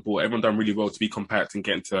Man City won the ball, everyone done really well to be compact and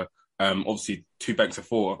get into obviously 2 banks of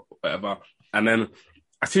 4, whatever. And then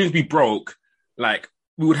as soon as we broke, like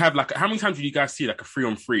we would have like, how many times did you guys see like a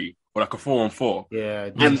 3-on-3 or like a 4-on-4? Yeah,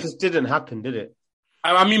 it just didn't happen, did it?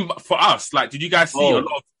 I mean, for us, like, did you guys see a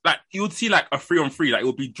lot of, like, you would see like a 3-on-3, like it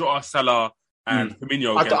would be Jota, Salah, and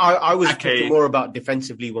Firmino. I was thinking more about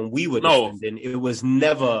defensively when we were defending. It was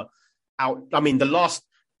never out. I mean, the last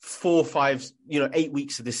 4, 5, 8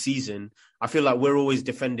 weeks of the season, I feel like we're always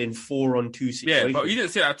defending 4-on-2 situations. Yeah, but you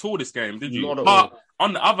didn't see that at all this game, did you? Not at all.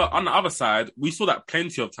 On the other side, we saw that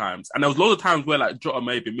plenty of times, and there was loads of times where like Jota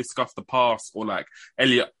maybe miscuffed the pass, or like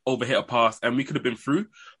Elliott overhit a pass, and we could have been through.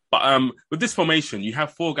 But with this formation, you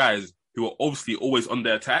have 4 guys who are obviously always on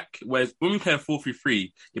the attack. Whereas when we play a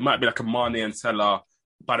 4-3-3, it might be like a Mane and Salah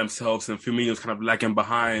by themselves, and Firmino's kind of lagging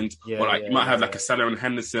behind, or like you might have like a Salah and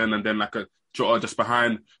Henderson, and then like a Jota just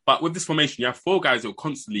behind. But with this formation, you have 4 guys who are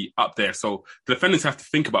constantly up there. So the defenders have to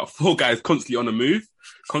think about 4 guys constantly on the move,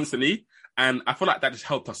 constantly. And I feel like that just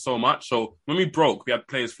helped us so much. So when we broke, we had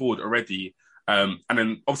players forward already. And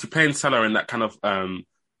then obviously playing Salah in that kind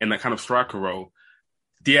of striker role,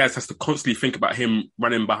 Diaz has to constantly think about him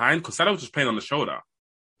running behind because Salah was just playing on the shoulder.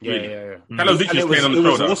 Yeah. Salah was literally playing on the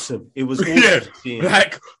shoulder. It was awesome. Yeah,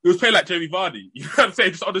 like it was playing like Jamie Vardy. You know what I'm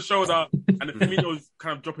saying? Just on the shoulder, and then Firmino was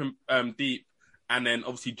kind of dropping deep, and then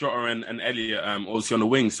obviously Jota and Elliott obviously on the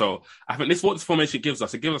wing. So I think this is what this formation gives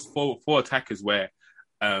us. It gives us four attackers where,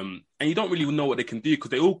 and you don't really know what they can do because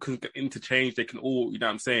they all can interchange. They can all, you know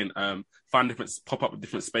what I'm saying, pop up with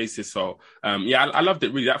different spaces. So I loved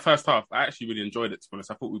it really. That first half, I actually really enjoyed it. To be honest,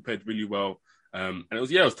 I thought we played really well, and it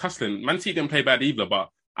was tussling. Man City didn't play bad either, but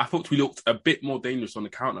I thought we looked a bit more dangerous on the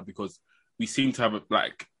counter because we seemed to have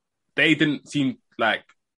they didn't seem like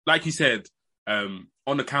you said on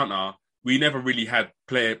the counter. We never really had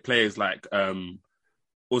players like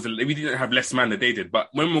we didn't have less man than they did. But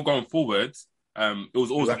when we were going forwards, it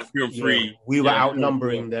was always like a 3-on-3. Yeah, we were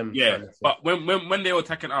outnumbering them. Yeah, but when they were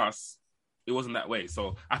attacking us, it wasn't that way.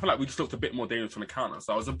 So I feel like we just looked a bit more dangerous on the counter.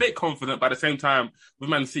 So I was a bit confident, but at the same time, with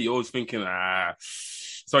Man City, always thinking,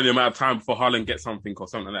 it's only a matter of time before Haaland gets something or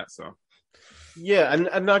something like that. So yeah,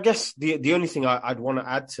 and I guess the only thing I'd want to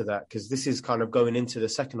add to that, because this is kind of going into the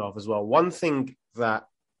second half as well. One thing that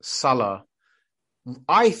Salah,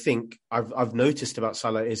 I think I've noticed about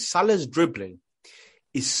Salah is Salah's dribbling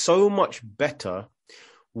is so much better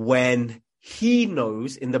when he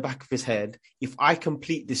knows in the back of his head, if I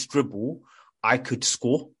complete this dribble, I could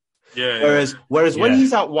score. Whereas when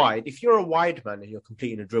he's out wide, if you're a wide man and you're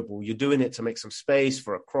completing a dribble, you're doing it to make some space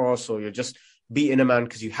for a cross, or you're just beating a man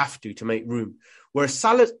because you have to make room. Whereas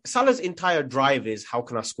Salah's entire drive is, how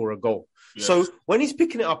can I score a goal? Yes. So when he's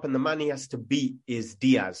picking it up and the man he has to beat is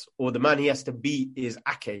Diaz, or the man he has to beat is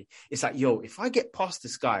Ake, it's like, if I get past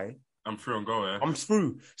this guy, I'm through on goal, yeah. I'm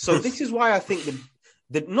through. So this is why I think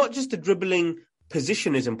that not just the dribbling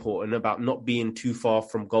position is important about not being too far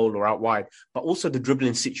from goal or out wide, but also the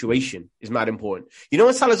dribbling situation is mad important. You know,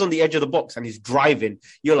 when Salah's on the edge of the box and he's driving,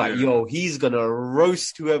 you're like, he's going to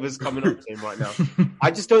roast whoever's coming up to him right now.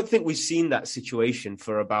 I just don't think we've seen that situation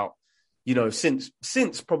for about,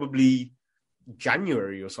 since probably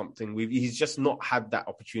January or something. He's just not had that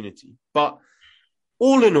opportunity. But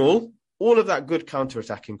all in all of that good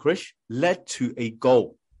counter-attacking, Krish, led to a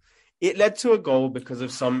goal. It led to a goal because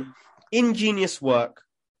of some ingenious work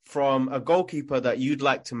from a goalkeeper that you'd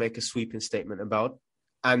like to make a sweeping statement about.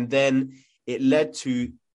 And then it led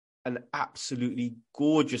to an absolutely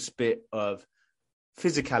gorgeous bit of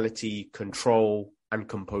physicality, control, and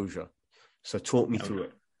composure. So talk me through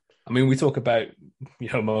it. I mean, we talk about,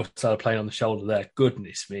 Mo Salah playing on the shoulder there.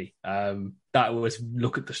 Goodness me. That was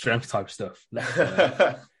look at the strength type stuff.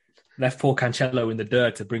 Left poor Cancelo in the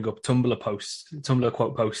dirt to bring up Tumblr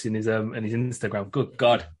quote posts in his Instagram. Good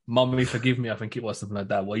God, mommy, forgive me. I think it was something like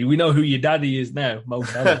that. Well, we know who your daddy is now, Mo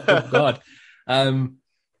Salah. Good God,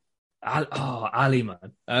 Ali,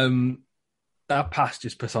 man. That pass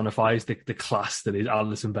just personifies the class that is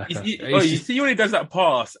Alisson Becker. You see when he does that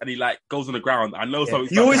pass and he goes on the ground. I know something.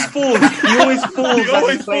 He always falls. He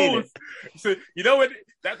always falls. So you know what?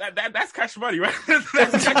 That's cash money, right?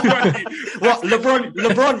 That's cash money. What,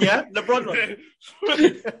 LeBron, yeah? LeBron.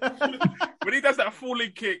 When he does that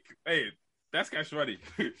falling kick, hey, that's cash money.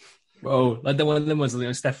 Oh, like the one of them was,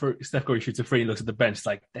 Steph Curry shoots a free, looks at the bench,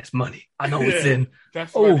 like, that's money. I know it's in.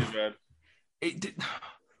 That's money, man.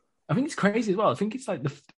 I think it's crazy as well. I think it's like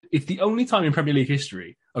it's the only time in Premier League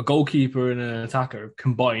history a goalkeeper and an attacker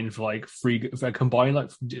combined for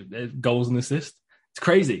goals and assists. It's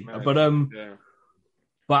crazy,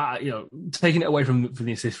 but taking it away from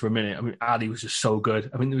the assist for a minute, I mean, Ali was just so good.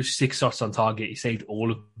 I mean, there was 6 shots on target. He saved all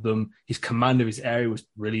of them. His command of his area was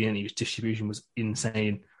brilliant. His distribution was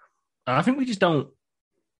insane. And I think we just don't.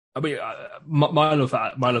 I mean, my love for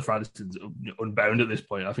Alison's unbound at this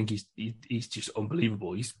point. I think he's just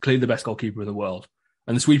unbelievable. He's clearly the best goalkeeper in the world.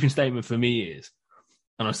 And the sweeping statement for me is,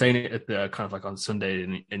 and I was saying it at the kind of like on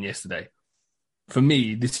Sunday and yesterday. For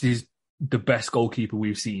me, this is the best goalkeeper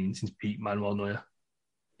we've seen since Pete Manuel Neuer,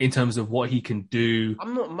 in terms of what he can do.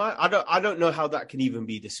 I'm not mad. I don't know how that can even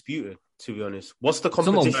be disputed, to be honest. What's the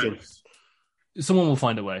competition? Someone will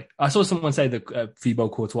find a way. I saw someone say that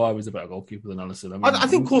Thibaut Courtois was a better goalkeeper than Alisson. I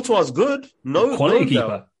think Courtois is good. Quality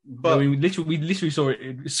keeper. But I mean, we literally saw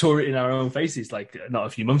it in our own faces, like not a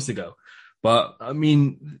few months ago. But I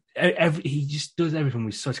mean, he just does everything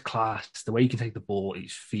with such class. The way he can take the ball,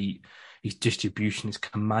 his feet, his distribution, his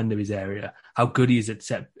command of his area, how good he is at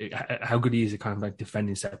kind of like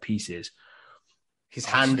defending set pieces, his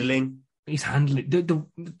handling. He's handling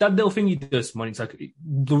that little thing he does, man. It's like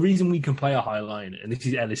the reason we can play a high line, and this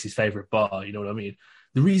is Ellis's favorite bar. You know what I mean?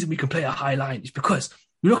 The reason we can play a high line is because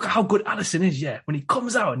look at how good Alisson is. Yeah, when he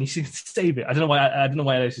comes out and he seems to save it. I don't know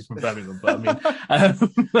why Alisson is from Birmingham, but I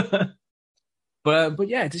mean, but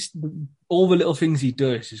yeah, just all the little things he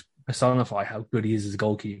does just personify how good he is as a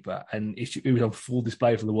goalkeeper, and it was on full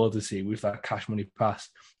display for the world to see with that cash money pass.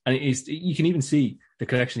 And you can even see the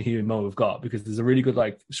connection he and Mo have got, because there's a really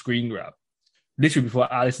good screen grab literally before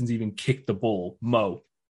Alisson's even kicked the ball. Mo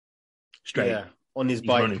straight on his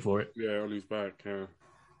bike, running for it. Yeah, on his back.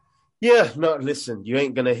 Yeah, no, listen, you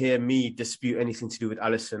ain't going to hear me dispute anything to do with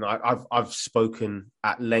Alisson. I've spoken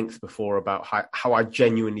at length before about how I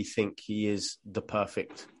genuinely think he is the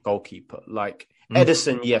perfect goalkeeper.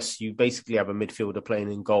 Ederson, yes, you basically have a midfielder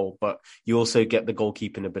playing in goal, but you also get the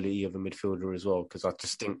goalkeeping ability of a midfielder as well, because I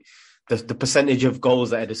just think the percentage of goals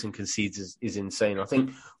that Ederson concedes is insane. I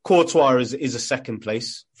think Courtois is a second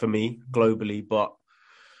place for me globally, but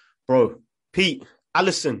bro, Pete,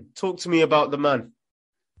 Alisson, talk to me about the man.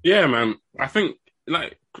 Yeah, man. I think,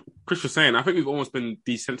 like Chris was saying, I think we've almost been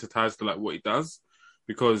desensitized to what he does,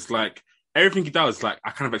 because everything he does, I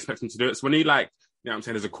kind of expect him to do it. So when he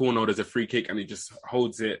there's a corner, there's a free kick, and he just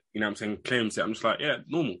holds it, claims it. I'm just yeah,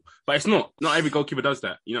 normal. But it's not. Not every goalkeeper does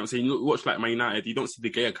that. You know what I'm saying? You watch Man United, you don't see De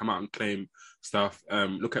Gea come out and claim stuff.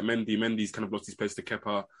 Look at Mendy. Mendy's kind of lost his place to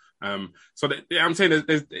Kepa. I'm saying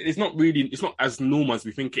it's not as normal as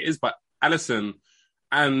we think it is. But Alisson,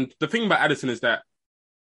 and the thing about Alisson is that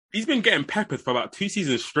he's been getting peppered for about 2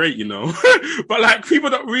 seasons straight, but people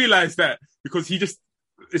don't realize that, because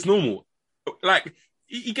it's normal.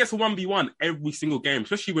 He gets a 1v1 every single game,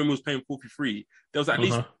 especially when we was playing 4v3. There was at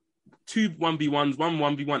least 2 1v1s, 1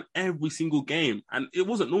 1v1 every single game. And it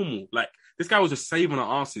wasn't normal. This guy was just saving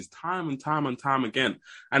our asses time and time and time again.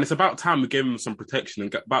 And it's about time we gave him some protection,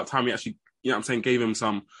 and about time we actually, gave him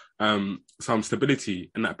some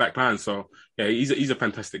stability in that back line. So yeah, he's a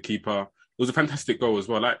fantastic keeper. It was a fantastic goal as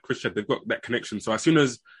well. Like Chris said, they've got that connection. So as soon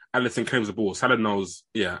as Alisson claims the ball, Salah knows,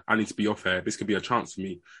 I need to be off here. This could be a chance for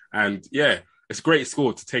me. And yeah, it's a great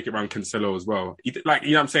score to take it around Cancelo as well. He, you know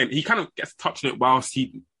what I'm saying? He kind of gets touching it whilst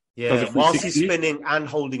he whilst he's spinning and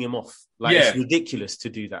holding him off. It's ridiculous to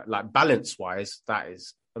do that. Balance-wise, that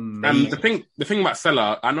is amazing. And the thing about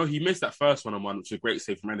Salah, I know he missed that first 1-on-1, which was a great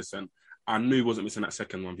save from Ederson. I knew he wasn't missing that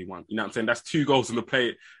second 1v1. You know what I'm saying? That's 2 goals in the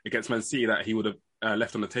play against Man City that he would have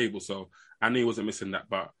left on the table. So I knew he wasn't missing that.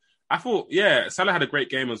 But I thought, Salah had a great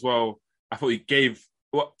game as well. I thought he gave,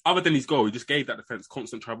 other than his goal, he just gave that defence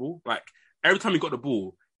constant trouble. Every time he got the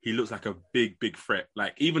ball, he looks like a big, big threat.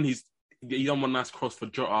 Even he done one nice cross for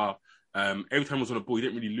Jota. Every time he was on the ball, he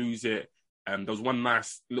didn't really lose it. There was one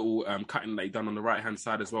nice little cutting that he done on the right-hand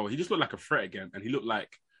side as well. He just looked like a threat again. And he looked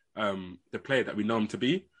like the player that we know him to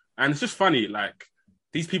be. And it's just funny,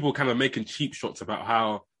 these people kind of making cheap shots about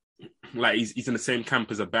how, he's in the same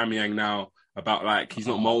camp as Aubameyang now, about, he's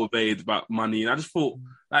not motivated about money. And I just thought,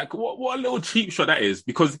 what a little cheap shot that is,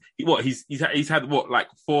 because he's had 4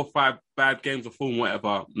 or 5 bad games of form,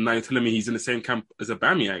 whatever. Now you're telling me he's in the same camp as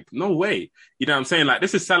Aubameyang? No way. You know what I'm saying?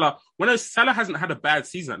 This is Salah. Salah hasn't had a bad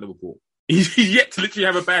season at Liverpool. He's yet to literally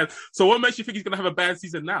have a bad. So what makes you think he's going to have a bad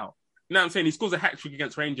season now? You know what I'm saying? He scores a hat-trick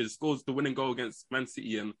against Rangers, scores the winning goal against Man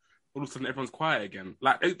City, and all of a sudden everyone's quiet again.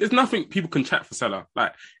 There's nothing people can chat for Salah.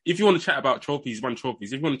 If you want to chat about trophies, he's won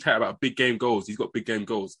trophies. If you want to chat about big game goals, he's got big game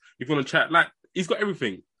goals. If you want to chat, he's got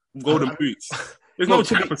everything. Golden boots. There's no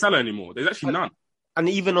chat for Salah anymore. There's actually none. And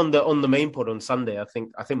even on the main pod on Sunday, I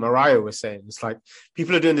think Mariah was saying, it's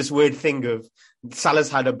people are doing this weird thing of Salah's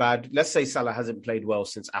had a bad, let's say Salah hasn't played well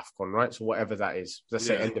since AFCON, right? So whatever that is, let's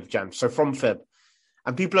say end of Jan. So from Feb.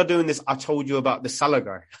 And people are doing this, I told you about the Salah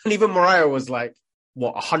guy. And even Mariah was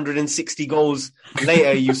 160 goals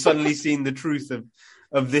later, you've suddenly seen the truth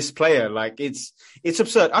of this player. It's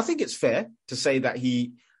absurd. I think it's fair to say that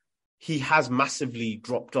he has massively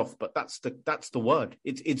dropped off, but that's the word.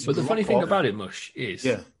 It's. But the funny thing about it, Mush, is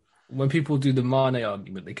when people do the Mane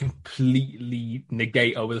argument, they completely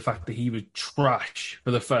negate over the fact that he was trash for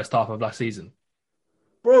the first half of last season.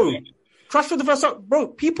 Bro, trash for the first half. Bro,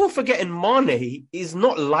 people forgetting Mane is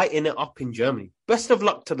not lighting it up in Germany. Best of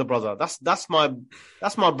luck to the brother. That's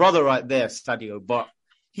my brother right there, Stadio. But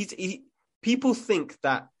people think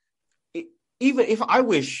that even if I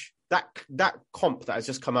wish that comp that has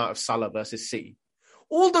just come out of Salah versus City,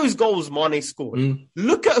 all those goals Mane scored.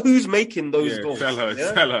 Look at who's making those goals.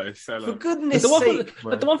 Salah. For goodness sake,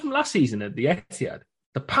 the one from last season at the Etihad,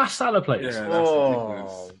 the pass Salah plays.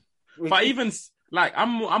 But even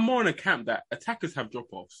I'm more in a camp that attackers have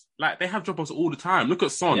drop-offs. They have drop-offs all the time. Look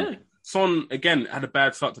at Son. Yeah. Son, again, had a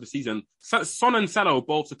bad start to the season. Son and Salah were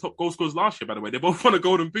both the top goal scorers last year, by the way. They both won a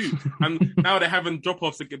golden boot. And now they're having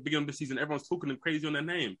drop-offs at the beginning of the season. Everyone's talking them crazy on their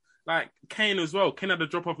name. Kane as well. Kane had a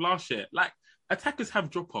drop-off last year. attackers have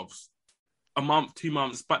drop-offs a month, 2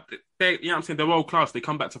 months, but they, you know what I'm saying, they're world class. They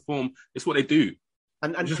come back to form. It's what they do.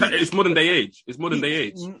 And Pete, it's modern day age. It's modern day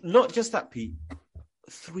age. Not just that, Pete.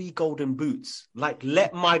 3 golden boots. Like,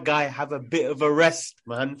 let my guy have a bit of a rest,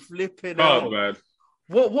 man. Flipping out. Man.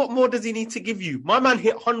 What more does he need to give you? My man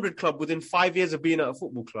hit 100 club within 5 years of being at a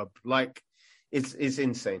football club. Like, it's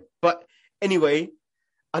insane. But anyway,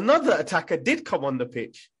 another attacker did come on the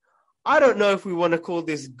pitch. I don't know if we want to call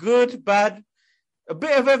this good, bad, a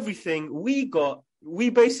bit of everything. We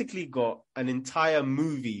basically got an entire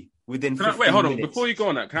movie within 15 wait, hold on. minutes. Before you go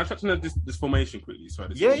on that, can I touch on this formation quickly?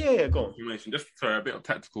 Sorry. Yeah, go on. Formation, just sorry, a bit of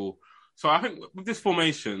tactical. So I think with this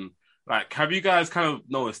formation, like, have you guys kind of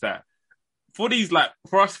noticed that for these, like,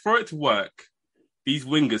 for it to work, these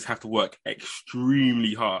wingers have to work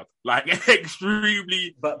extremely hard, like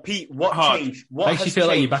extremely. But Pete, what hard. Changed? What makes you feel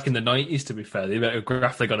like you're back in the 90s. To be fair, the amount of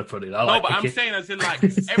graph they got to put in. But I'm saying as in, like,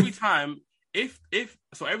 every time,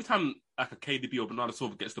 every time like a KDB or Bernardo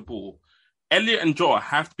Silva gets the ball, Elliot and Jota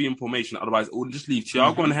have to be in formation, otherwise it will just leave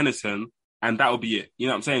Thiago and Henderson, and that will be it. You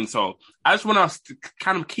know what I'm saying? So I just want us to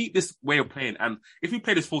kind of keep this way of playing, and if we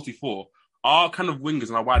play this 44, our kind of wingers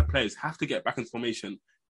and our wide players have to get back into formation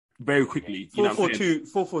very quickly.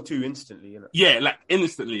 4-4-2 instantly. You know? Yeah, like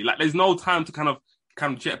instantly. Like, there's no time to kind of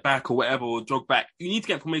jet back or whatever, or jog back. You need to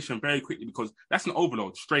get formation very quickly because that's an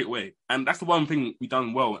overload straight away. And that's the one thing we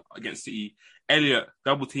done well against City. Elliot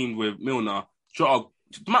double teamed with Milner. Jota,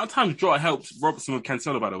 the amount of times Jota helped Robertson with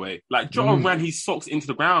Cancelo, by the way. Like, Jota ran his socks into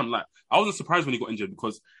the ground. Like, I wasn't surprised when he got injured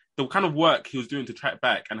because the kind of work he was doing to track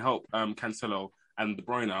back and help Cancelo and De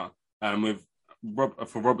Bruyne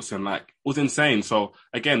for Robertson, like, was insane. So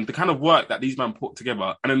again, the kind of work that these men put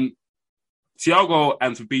together, and then Thiago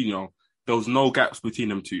and Fabinho, there was no gaps between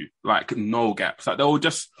them two, like, no gaps. Like, they were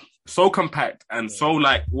just so compact and so,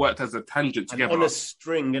 like, worked as a tangent together, and on a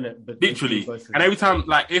string, innit? Literally. And every time,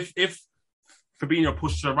 like, if Fabinho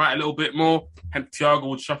pushed to the right a little bit more, and Thiago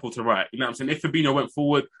would shuffle to the right. You know what I'm saying? If Fabinho went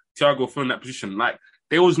forward, Thiago would fill in that position. Like,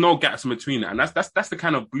 there was no gaps in between it. And that's the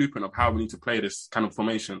kind of blueprint of how we need to play this kind of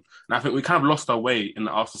formation. And I think we kind of lost our way in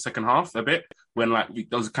the after second half a bit when, like,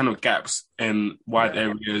 there was kind of gaps in wide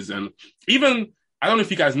areas. And even, I don't know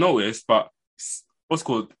if you guys noticed, but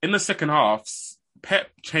in the second half, Pep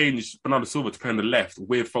changed Bernardo Silva to play on the left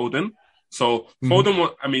with Foden. So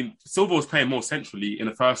Silva was playing more centrally in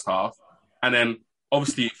the first half. And then,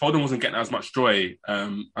 obviously, Foden wasn't getting as much joy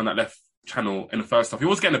on that left channel in the first half. He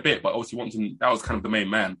was getting a bit, but obviously that was kind of the main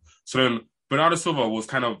man. So then Bernardo Silva was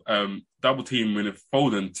kind of double teaming with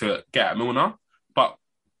Foden to get at Milner. But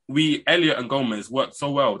Elliot and Gomez worked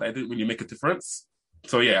so well that it didn't really make a difference.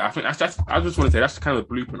 So yeah, I think I just want to say that's kind of the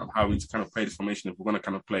blueprint of how we need to kind of play this formation if we're going to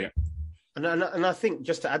kind of play it. And I think,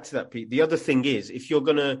 just to add to that, Pete, the other thing is, if you're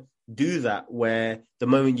going to do that where the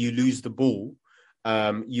moment you lose the ball,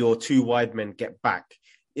 your 2 wide men get back,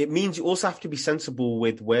 it means you also have to be sensible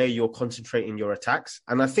with where you're concentrating your attacks.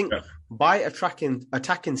 And I think by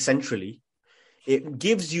attacking centrally, it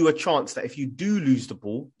gives you a chance that if you do lose the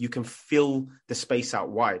ball, you can fill the space out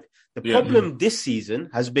wide. The problem this season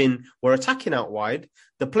has been we're attacking out wide.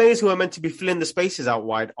 The players who are meant to be filling the spaces out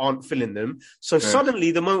wide aren't filling them. So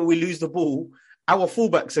suddenly, the moment we lose the ball, our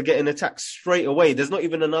fullbacks are getting attacked straight away. There's not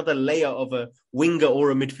even another layer of a winger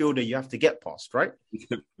or a midfielder you have to get past, right?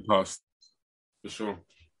 Past, for sure.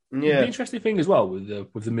 Yeah. The interesting thing as well with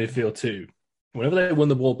the midfield too, whenever they won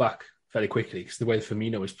the ball back fairly quickly, because the way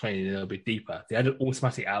Firmino was playing a little bit deeper, they had an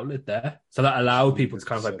automatic outlet there, so that allowed people to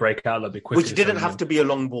kind of like break out a little bit quicker. Which didn't have to be a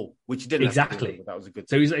long ball. Exactly. That was a good.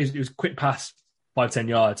 So it was quick pass, 5-10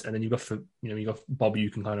 yards, and then you got Bobby,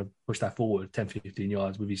 you can kind of push that forward 10-15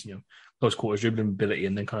 yards with his close quarters dribbling ability,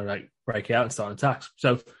 and then kind of like break it out and start attacks.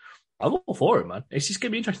 So I'm all for it, man. It's just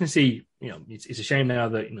gonna be interesting to see. It's a shame now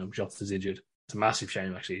that Jota's injured. It's a massive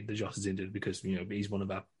shame actually that Jota's injured because he's one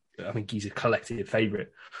of our. I think he's a collective favourite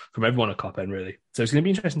from everyone at Cop End, really. So it's going to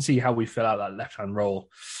be interesting to see how we fill out that left-hand role.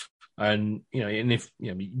 And, and if,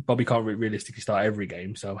 Bobby can't realistically start every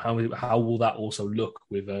game. So how will that also look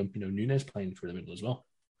with, Nunes playing through the middle as well?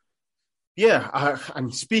 Yeah.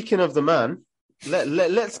 And speaking of the man,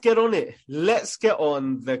 let's get on it. Let's get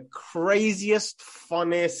on the craziest,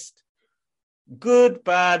 funnest, good,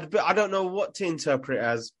 bad, but I don't know what to interpret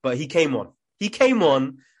as, but he came on.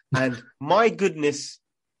 And my goodness,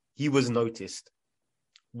 he was noticed.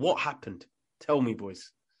 What happened? Tell me,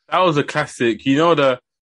 boys. That was a classic. The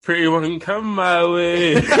pretty one come my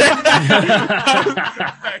way.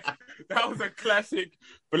 That was a classic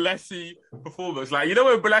Bolasie performance. Like,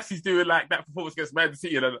 when Bolasi's doing like that performance against Man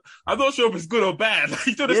City, and I'm not sure if it's good or bad. Like,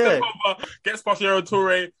 he's doing a step over, gets past Yaya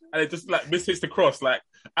Toure, and it just like misses the cross. Like,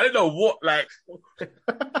 I didn't know what, like,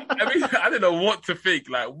 I didn't know what to think.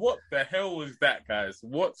 Like, what the hell was that, guys?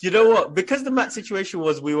 What? You know what? Because the match situation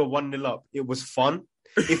was we were 1-0 up, it was fun.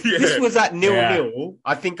 If this was at 0-0,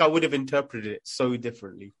 I think I would have interpreted it so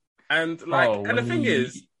differently. And like, and the thing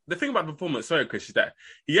is, the thing about the performance, sorry, Chris, is that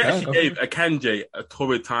he actually gave Akanji a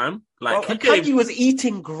torrid time. Like, Akanji was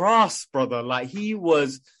eating grass, brother. Like, he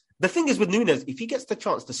was. The thing is with Nunes, if he gets the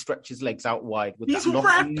chance to stretch his legs out wide with that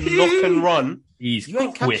knock and run, you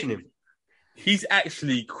ain't catching him. He's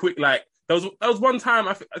actually quick. Like, there was one time,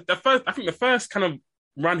 I think the first kind of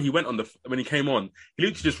run he went on when he came on, he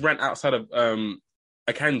literally just ran outside of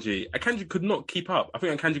Akanji. Akanji could not keep up. I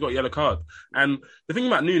think Akanji got a yellow card. And the thing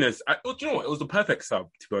about Nunes, do you know what? It was the perfect sub,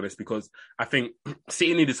 to be honest, because I think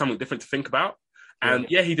City needed something different to think about. And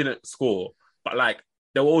yeah, he didn't score, but like,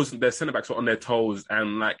 their centre backs were on their toes,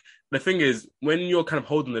 and like the thing is, when you're kind of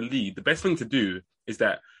holding the lead, the best thing to do is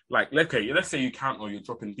that, like, okay, let's say you count or you're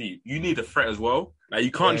dropping deep, you need a threat as well. Like,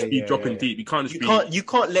 you can't just be dropping deep. You can't just you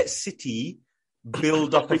can't let City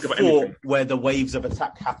build up a fort where the waves of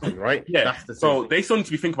attack happen, right? Yeah. So they still need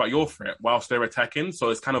to be thinking about your threat whilst they're attacking. So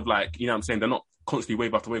it's kind of like, you know what I'm saying? They're not constantly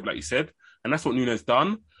wave after wave, like you said, and that's what Nunes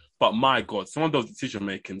done. But my God, some of those decision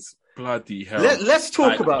makings. Bloody hell. Let's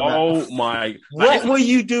talk about that. Oh my. What were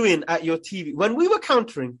you doing at your TV? When we were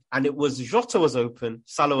countering and it was Jota was open,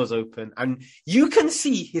 Salah was open, and you can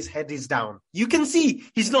see his head is down. You can see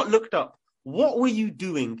he's not looked up. What were you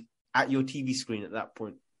doing at your TV screen at that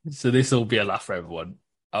point? So this will be a laugh for everyone.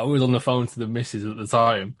 I was on the phone to the missus at the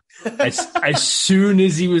time. As soon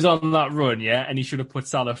as he was on that run, yeah, and he should have put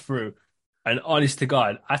Salah through. And honest to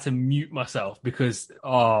God, I had to mute myself because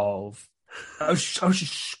of... I was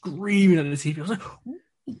just screaming at the TV. I was like,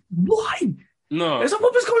 why? No. It's like,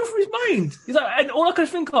 what was going through his mind? He's like, and all I could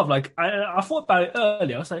think of, like, I thought about it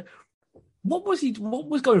earlier. I was like, what was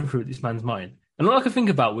going through this man's mind? And all I could think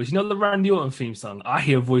about was, you know, the Randy Orton theme song? I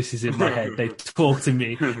hear voices in my head. They talk to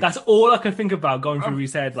me. That's all I could think about going through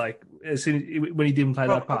his head, like, as soon as, when he didn't play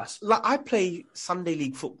that pass. Like, I play Sunday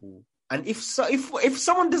League football. And if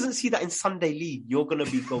someone doesn't see that in Sunday League, you're gonna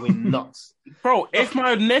be going nuts, bro. If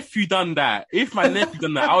my nephew done that, I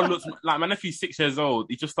would look like my nephew's 6 years old.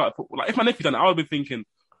 He just started football. Like, if my nephew done that, I would be thinking,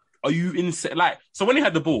 "Are you insane?" Like, so when he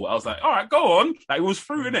had the ball, I was like, "All right, go on." Like, it was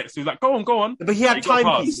through in it, so he was like, "Go on." But he had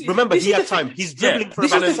time. Remember, he had time. He's dribbling for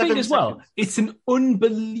about 7 seconds as well. It's an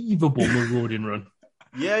unbelievable marauding run.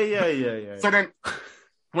 Yeah. So then,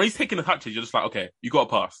 when he's taking the touches, you're just like, "Okay, you got to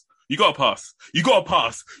pass." You got to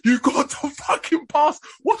fucking pass.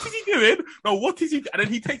 What is he doing? No, what is he? And then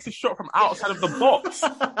he takes a shot from outside of the box.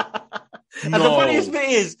 And the funniest bit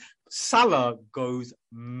is, Salah goes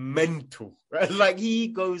mental. Right? Like, he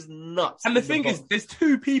goes nuts. And the thing is, there's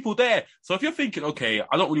two people there. So if you're thinking, okay,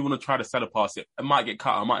 I don't really want to try to Salah pass it. It might get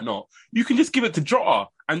cut, I might not. You can just give it to Jota.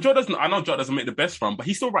 And I know Jota doesn't make the best run, but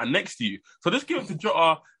he's still right next to you. So just give it to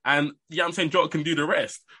Jota, and yeah, I'm saying Jota can do the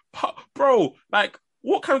rest. But, bro, like,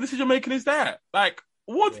 what kind of decision making is that? Like,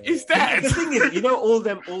 what is that? The thing is, you know, all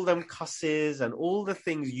them cusses and all the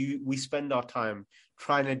things we spend our time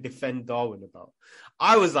trying to defend Darwin about.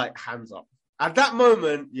 I was like, hands up. At that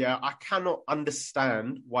moment, yeah, I cannot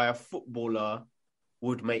understand why a footballer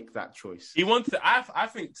would make that choice. He wanted to, I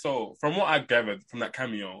think so, from what I gathered from that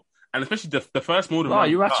cameo, and especially the first modern. Oh,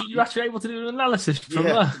 you're actually able to do an analysis from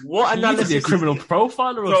that. What analysis? A criminal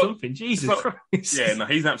profiler or something? Jesus Christ. Yeah, no,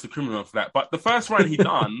 he's an absolute criminal for that. But the first run he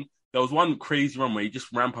done, there was one crazy run where he just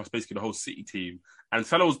ran past basically the whole City team, and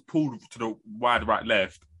Salah was pulled to the wide right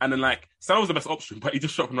left, and then like Salah was the best option, but he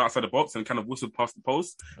just shot from outside the box and kind of whistled past the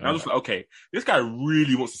post. And I was just like, okay, this guy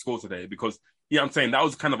really wants to score today because I'm saying that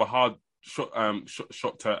was kind of a hard shot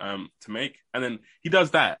to make, and then he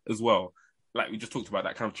does that as well. Like we just talked about,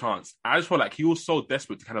 that kind of chance. I just felt like he was so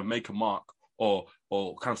desperate to kind of make a mark or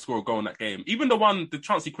kind of score a goal in that game. Even the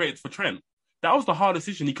chance he created for Trent, that was the hard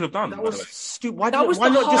decision he could have done. That was stupid. Why not just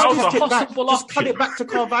cut it back to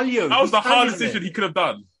Carvalho? That was the hard decision he could have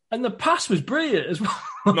done. And the pass was brilliant as well.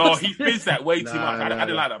 No, he fizzed that way too much. I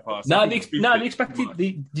didn't like that pass. The expected.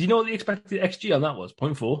 Do you know what the expected XG on that was?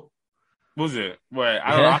 0.4. Was it? Wait,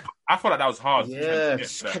 I thought that was hard. Yeah,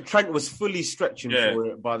 Trent was fully stretching for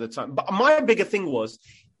it by the time. But my bigger thing was,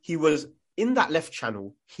 he was in that left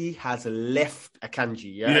channel. He has left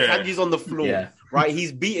Akanji. Akanji's on the floor, right?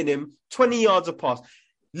 He's beating him 20 yards apart.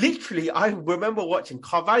 Literally, I remember watching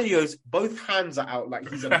Carvalho's both hands are out like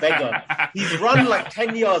he's a beggar. He's run like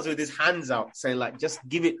 10 yards with his hands out, saying like, just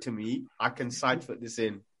give it to me. I can side foot this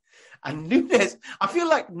in. And Nunes, I feel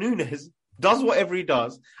like Nunes does whatever he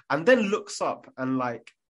does and then looks up and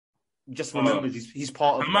like just remembers he's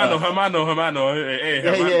part of Hermano. Hey,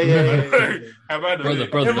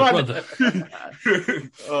 Brother.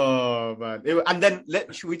 Oh man! And then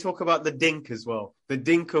should we talk about the dink as well? The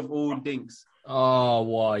dink of all dinks. Oh,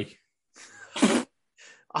 why?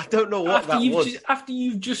 I don't know what that was. After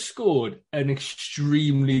you've just scored an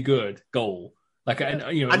extremely good goal, like and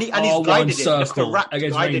he's guided circle it,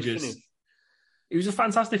 against Rangers. Finish. It was a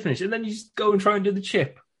fantastic finish, and then you just go and try and do the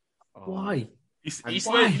chip. Why? He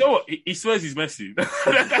swears, you know what? He swears he's Messi.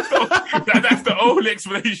 That's the only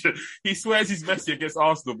explanation. He swears he's Messi against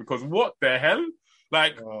Arsenal because what the hell?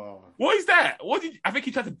 Like, what is that? I think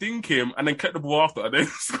he tried to dink him and then kept the ball after and then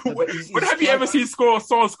score. When have you ever seen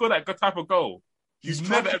someone score that type of goal? You've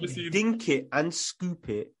never ever seen dink it and scoop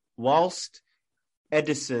it whilst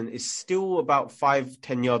Edison is still about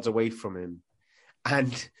 5-10 yards away from him,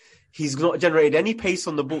 and he's not generated any pace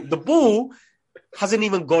on the ball. The ball hasn't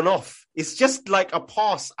even gone off. It's just like a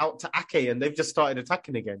pass out to Ake, and they've just started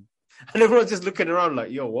attacking again. And everyone's just looking around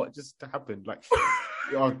like, yo, what just happened? Like,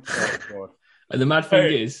 oh God. And the mad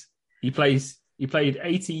thing is, he played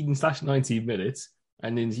 18/19 minutes,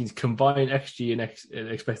 and then his combined XG and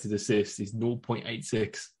expected assists is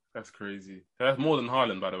 0.86. That's crazy. That's more than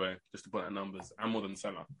Haaland, by the way, just to put that numbers, and more than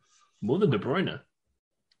Salah. More than De Bruyne.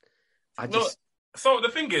 So the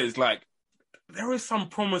thing is, like, there is some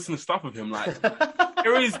promising stuff with him. Like,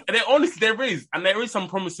 there is some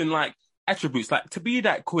promising, like, attributes. Like, to be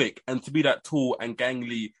that quick and to be that tall and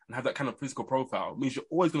gangly and have that kind of physical profile means you're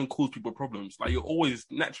always going to cause people problems. Like, you always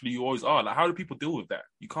are. Like, how do people deal with that?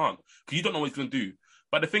 You can't, because you don't know what he's going to do.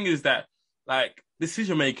 But the thing is that, like,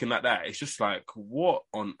 decision making like that, it's just like, what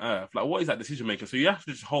on earth? Like, what is that decision making? So you have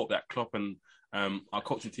to just hope that Klopp and our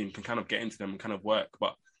coaching team can kind of get into them and kind of work.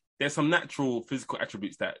 But there's some natural physical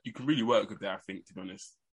attributes that you can really work with there, I think, to be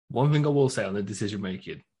honest. One thing I will say on the decision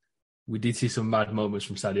making, we did see some mad moments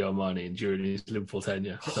from Sadio Mane during his Liverpool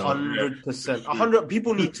tenure. 100%. 100.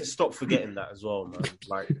 People need to stop forgetting that as well, man.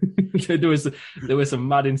 Like, there were some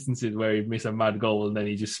mad instances where he'd miss a mad goal and then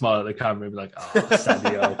he just smiled at the camera and be like, "Oh,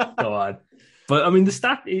 Sadio, go on." But I mean, the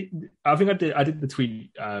stat. I think I did the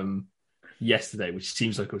tweet yesterday, which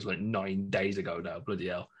seems like it was like 9 days ago now. Bloody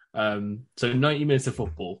hell. So 90 minutes of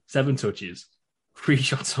football, 7 touches, 3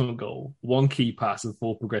 shots on goal, 1 key pass, and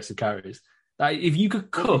 4 progressive carries. Like, if you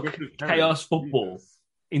could cook chaos football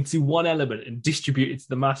into one element and distribute it to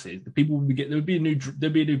the masses, the people would there'd be a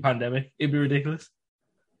new pandemic. It'd be ridiculous.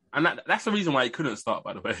 And that's the reason why he couldn't start,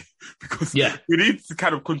 by the way, because we need to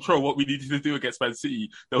kind of control what we needed to do against Man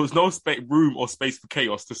City. There was no room or space for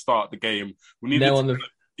chaos to start the game. We needed So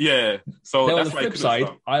on the flip side,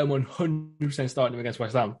 I am 100% starting him against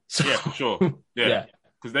West Ham. So. Yeah, for sure. Yeah,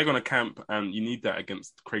 because they're gonna camp, and you need that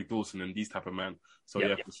against Craig Dawson and these type of men. So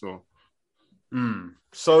yeah, for sure.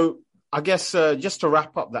 So I guess just to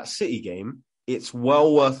wrap up that City game, it's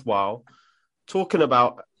well worthwhile talking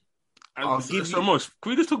about. Can we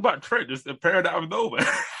just talk about Trent? Just a pair out of nowhere.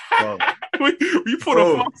 we put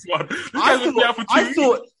a fast one.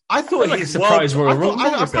 I thought like his surprise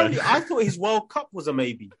I thought his World Cup was a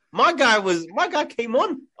maybe. My guy came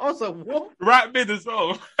on. I was like, what? Right mid as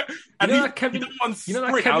well. And you know that Kevin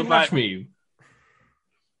Nash meme?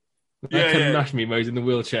 Kevin Nash meme where he's in the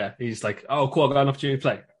wheelchair. He's like, "Oh, cool, I got an opportunity to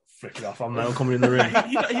play. Flick it off. I'm now coming in the ring."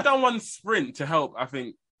 he done one sprint to help, I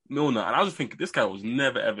think, Milner, and I was thinking this guy was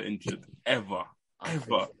never ever injured, ever.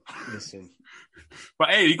 Listen, but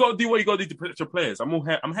hey, you got to do what you got to do to protect your players. I'm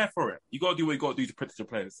here for it. You got to do what you got to do to protect your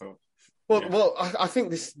players. So, well, I think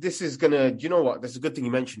this is gonna. You know what? That's a good thing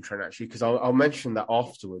you mentioned, Trent, actually, because I'll mention that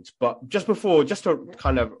afterwards. But just to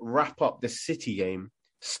kind of wrap up the City game,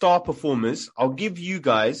 star performers. I'll give you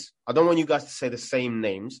guys. I don't want you guys to say the same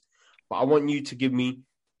names, but I want you to give me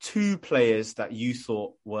 2 players that you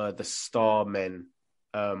thought were the star men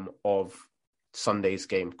of Sunday's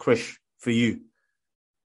game. Krish, for you.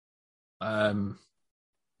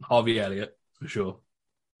 Harvey Elliott, for sure.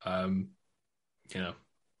 I'm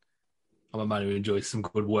a man who enjoys some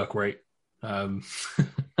good work rate. And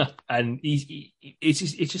it's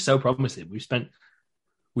just so promising. We spent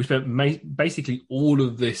basically all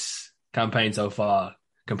of this campaign so far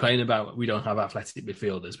complaining about we don't have athletic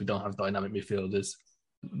midfielders, we don't have dynamic midfielders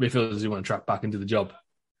who want to track back into the job.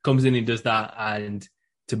 Comes in and does that, and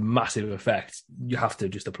to massive effect. You have to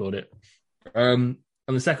just applaud it. And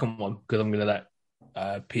the second one, because I'm going to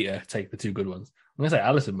let Peter take the 2 good ones, I'm going to say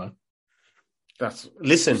Alisson, man.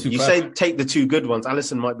 Listen, you say take the 2 good ones.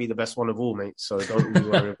 Alisson might be the best one of all, mate, so don't really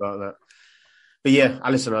worry about that. But yeah,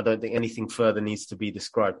 Alisson, I don't think anything further needs to be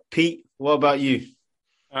described. Pete, what about you?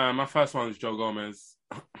 My first one is Joe Gomez.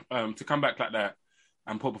 To come back like that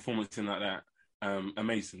and put performance in like that,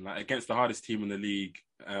 amazing. Like against the hardest team in the league,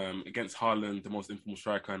 against Haaland, the most informal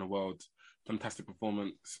striker in the world, fantastic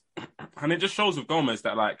performance. And it just shows with Gomez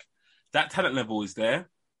that like that talent level is there.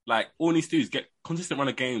 Like all he needs to do is get consistent run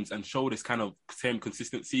of games and show this kind of same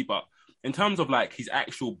consistency. But in terms of like his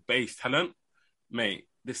actual base talent, mate,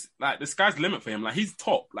 the sky's the limit for him. Like he's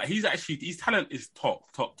top. Like his talent is top.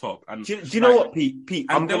 And do you know what, Pete?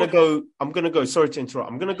 I'm gonna go. Sorry to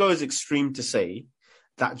interrupt. I'm gonna go as extreme to say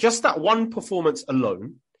that just that one performance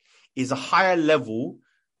alone is a higher level.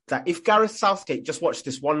 That if Gareth Southgate just watched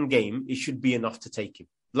this one game, it should be enough to take him.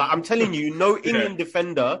 Like I'm telling you, no England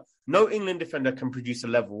defender can produce a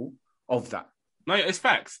level of that. No, it's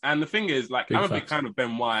facts. And the thing is, like, Big I'm a facts. big fan of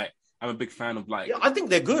Ben White. I'm a big fan of like. Yeah, I think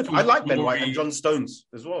they're good. I like Ben White and John Stones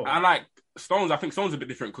as well. I like Stones. I think Stones is a bit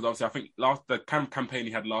different because obviously I think the campaign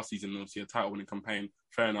he had last season, obviously a title-winning campaign,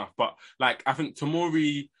 fair enough. But like I think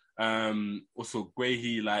Tomori, also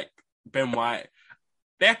Guehi, like Ben White,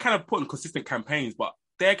 they're kind of putting consistent campaigns, but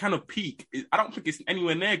their kind of peak, I don't think it's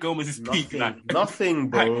anywhere near Gomez's peak. Nothing,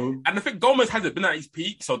 bro. Like, and I think Gomez hasn't been at his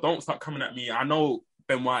peak, so don't start coming at me. I know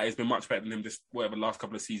Ben White has been much better than him this last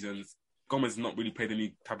couple of seasons. Gomez has not really played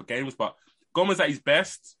any type of games, but Gomez at his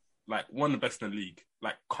best, like one of the best in the league,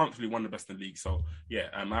 like comfortably one of the best in the league. So yeah,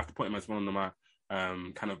 I have to put him as one of my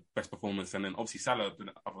kind of best performance, and then obviously Salah,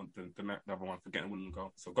 the other one for getting winning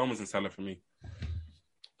goal. So Gomez and Salah for me.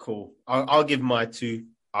 Cool. I'll give my two.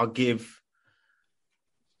 I'll give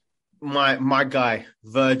my guy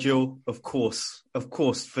Virgil, of course,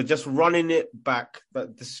 for just running it back.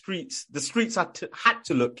 But the streets had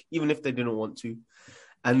to look, even if they didn't want to.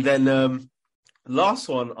 And then last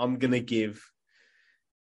one, I'm gonna give,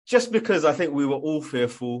 just because I think we were all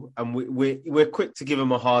fearful and we're quick to give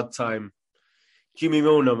him a hard time. Jimmy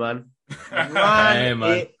Milner, man. Hey,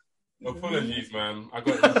 man. Apologies, man. I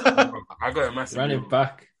got a massive. Ran it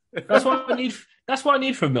back. That's what I need. That's what I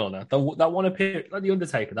need from Milner. That one appearance, like the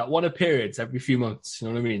Undertaker. That one appearance every few months. You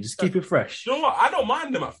know what I mean? Just keep it fresh. You know what? I don't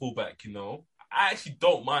mind him at fullback. You know, I actually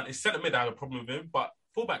don't mind. It's centre mid I have a problem with him, but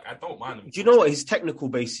fullback I don't mind him. Do you know what? His technical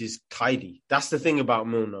base is tidy. That's the thing about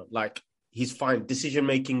Milner. Like he's fine. Decision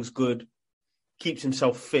making's good. Keeps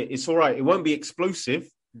himself fit. It's all right. It won't be explosive,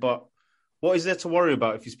 but what is there to worry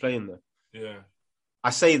about if he's playing there? Yeah. I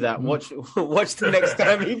say that. Watch the next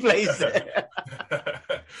time he plays there.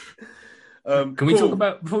 Can we talk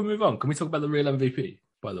about, before we move on, can we talk about the real MVP,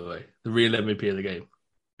 by the way? The real MVP of the game.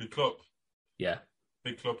 Big Klopp. Yeah.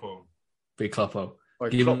 Big Kloppo. Big Kloppo.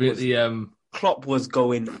 Right, Klopp was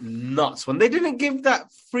going nuts when they didn't give that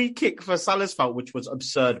free kick for Salah's foul, which was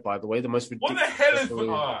absurd, by the way. The most ridiculous. What the hell is...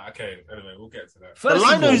 okay, anyway, we'll get to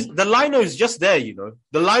that. The lino's just there, you know.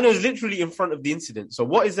 The lino's literally in front of the incident. So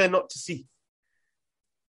what is there not to see?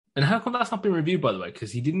 And how come that's not been reviewed, by the way?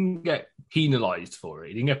 Because he didn't get penalised for it.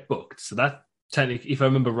 He didn't get booked. So that, technically, if I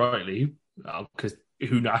remember rightly, because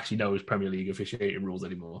who actually knows Premier League officiating rules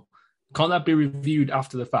anymore, can't that be reviewed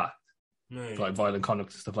after the fact? No. Like violent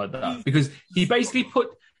conduct and stuff like that? Because he basically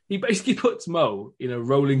puts Mo in a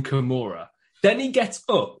rolling Kimura. Then he gets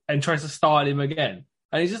up and tries to start him again.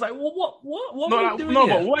 And he's just like, what are we doing here?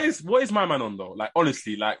 But what is my man on, though? Like,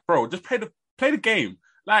 honestly, like, bro, just play the game.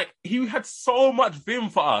 Like, he had so much vim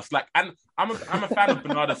for us. Like, and I'm a fan of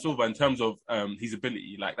Bernardo Silva in terms of his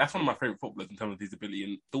ability. Like, that's one of my favourite footballers in terms of his ability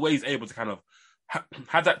and the way he's able to kind of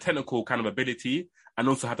have that technical kind of ability and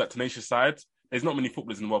also have that tenacious side. There's not many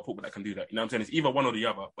footballers in the world football that can do that. You know what I'm saying? It's either one or the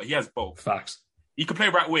other, but he has both. Facts. He could play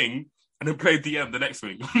right wing and then play DM the next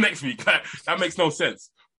week. Like, that makes no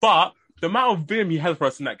sense. But the amount of vim he has for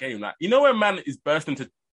us in that game, like, you know when man is bursting into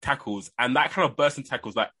tackles and that kind of bursting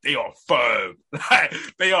tackles, like, they are firm. Like,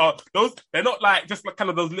 they're not like just like kind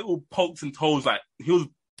of those little pokes and toes. Like, he was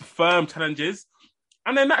firm challenges.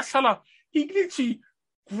 And then that Salah, he literally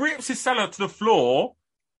grips his Salah to the floor.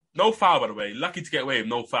 No foul, by the way. Lucky to get away with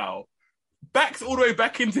no foul. Backs all the way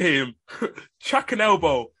back into him. Chuck an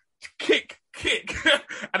elbow. Kick.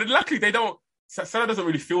 And then luckily Salah doesn't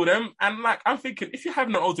really feel them. And like, I'm thinking, if you're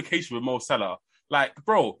having an altercation with Mo Salah, like,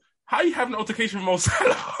 bro, how are you having an altercation with Mo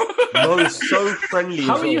Salah? Mo is so friendly.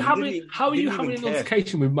 How are you having an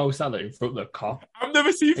altercation with Mo Salah in front of the cop? I've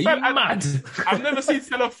never seen mad? I've never seen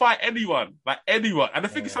Salah fight anyone. Like, anyone. And the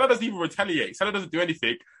thing is, Salah doesn't even retaliate. Salah doesn't do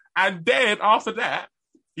anything. And then after that,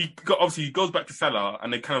 he goes back to Salah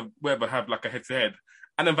and they kind of whatever have like a head-to-head.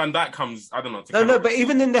 And then Van Dijk comes, I don't know. But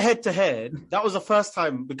even in the head-to-head, that was the first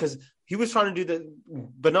time because he was trying to do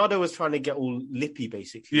Bernardo was trying to get all lippy,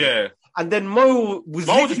 basically. Yeah. And then Mo was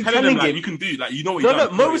literally telling him, like, you can do, like, you know what you've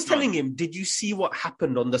done. Mo was telling him, did you see what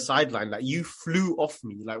happened on the sideline? Like, you flew off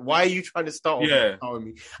me. Like, why are you trying to start off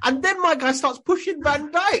me? And then my guy starts pushing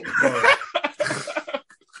Van Dijk, bro.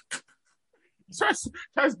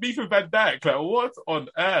 tries beefing Van Dijk. Like, what on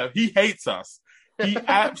earth? He hates us. He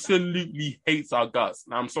absolutely hates our guts.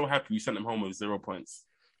 And I'm so happy we sent him home with 0 points.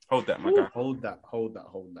 Hold that, my guy. Hold that.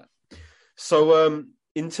 So,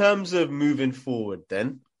 in terms of moving forward,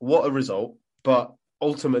 then, what a result! But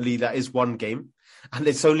ultimately, that is one game, and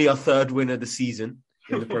it's only our third win of the season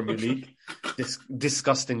in the Premier League.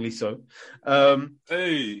 Disgustingly so.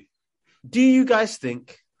 Hey, do you guys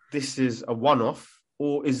think this is a one-off,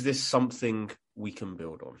 or is this something we can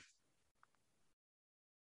build on?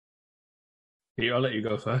 Peter, I'll let you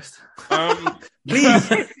go first.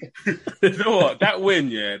 Please. You know what? That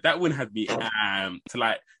win had me to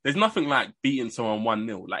like. There's nothing like beating someone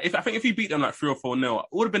 1-0. Like, I think if you beat them like 3 or 4-0, it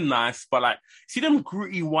would have been nice. But like, see them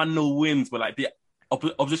gritty 1-0 wins, where like the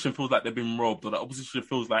opposition feels like they've been robbed, or the opposition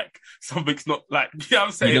feels like something's not like. You know what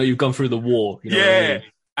I'm saying? You know, you've gone through the war. You know yeah, what I mean?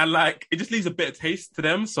 And like it just leaves a bitter taste to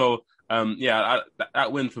them. So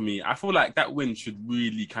that win for me, I feel like that win should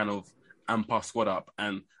really kind of amp our squad up,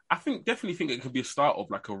 and I definitely think it could be a start of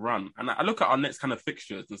like a run. And I look at our next kind of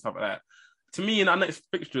fixtures and stuff like that. To me, in our next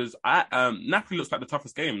fixtures, Napoli looks like the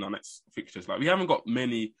toughest game in our next fixtures. Like, we haven't got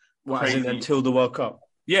many. Until the World Cup.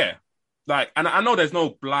 Yeah, like, and I know there's no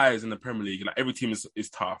blighs in the Premier League. Like, every team is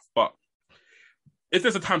tough, but if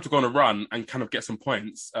there's a time to go on a run and kind of get some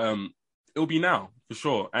points, it'll be now for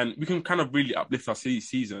sure. And we can kind of really uplift our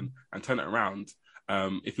season and turn it around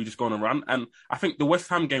if we just go on a run. And I think the West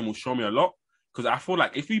Ham game will show me a lot. Because I feel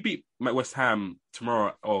like if we beat West Ham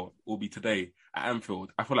tomorrow, or will be today at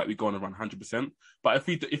Anfield, I feel like we go on a run 100%. But if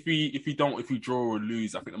we draw or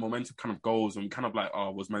lose, I think the momentum kind of goes, and we kind of like,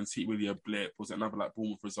 oh, was Man City really a blip? Was it another like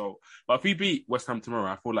Bournemouth result? But if we beat West Ham tomorrow,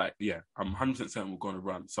 I feel like, yeah, I'm 100% certain we'll go on a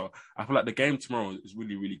run. So I feel like the game tomorrow is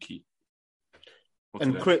really, really key.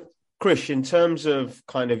 And Chris, in terms of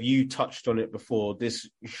kind of, you touched on it before, this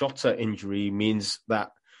Jota injury means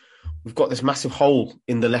that we've got this massive hole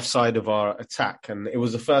in the left side of our attack, and it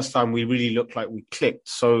was the first time we really looked like we clicked.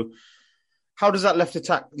 So how does that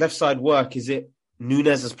left side work? Is it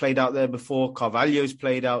Nunes has played out there before, Carvalho's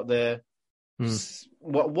played out there?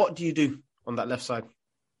 What do you do on that left side?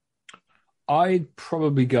 I'd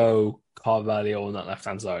probably go Carvalho on that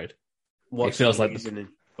left-hand side. What's it feels the like reasoning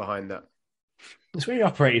behind that? It's really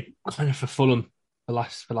operated kind of for Fulham for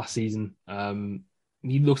last season.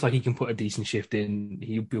 He looks like he can put a decent shift in.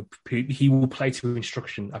 He will play to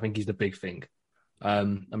instruction. I think he's the big thing. I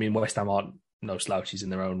mean, West Ham aren't no slouches in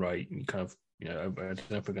their own right. You kind of, I don't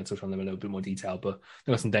know if we're going to touch on them in a little bit more detail, but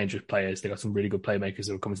they've got some dangerous players. They've got some really good playmakers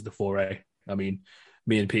that are coming to the foray. I mean,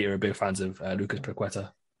 me and Peter are big fans of Lucas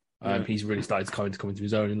Paqueta. He's really started to come into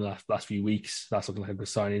his own in the last few weeks. That's looking like a good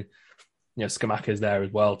signing. Scamacca's there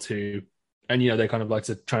as well too. And, they kind of like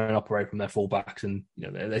to try and operate from their full-backs, and,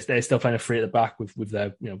 they're still playing a free at the back with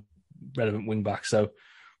their, relevant wing-backs. So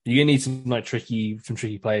you're going to need some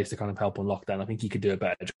tricky players to kind of help on lockdown. I think he could do a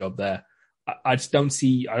better job there. I don't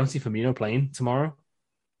see Firmino playing tomorrow.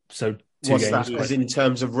 So what's that? Is in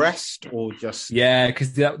terms of rest or just? Yeah,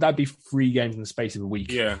 because that'd be 3 games in the space of a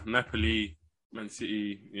week. Yeah, Napoli, Man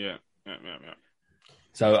City, yeah.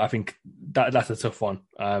 So I think that's a tough one.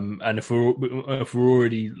 And if we're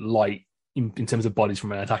already light in terms of bodies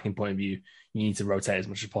from an attacking point of view, you need to rotate as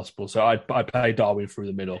much as possible. So I'd play Darwin through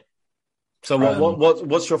the middle. So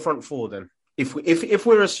what's your front four then? If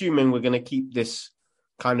we're assuming we're going to keep this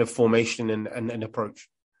kind of formation and approach,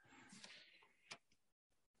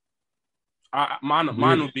 mine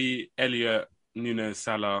would be Elliott, Nunes,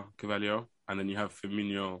 Salah, Carvalho, and then you have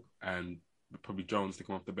Firmino and probably Jones to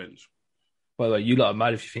come off the bench. By the way, you lot are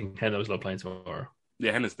mad if you think Hendo's not playing tomorrow.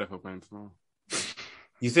 Yeah, Hendo's definitely playing tomorrow.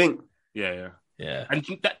 You think? Yeah. And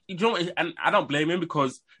you know what? And I don't blame him,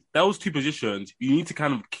 because those 2 positions, you need to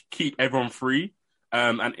kind of keep everyone free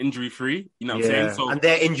and injury free. You know what I'm saying? So, and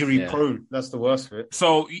they're injury prone. That's the worst of it.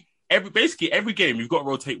 So every game, you've got to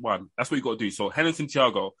rotate one. That's what you got to do. So Henderson,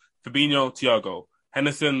 Thiago, Fabinho, Thiago,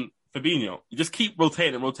 Henderson, Fabinho. You just keep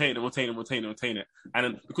rotating it. And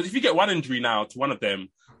then, because if you get one injury now to one of them,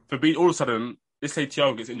 Fabinho, all of a sudden, let's say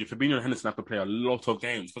Thiago gets injured, Fabinho and Henderson have to play a lot of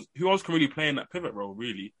games, because who else can really play in that pivot role,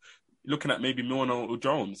 really? You're looking at maybe Milner or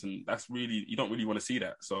Jones, and that's really, you don't really want to see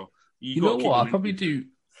that. So you know what? I'd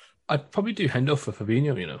probably do Hendo for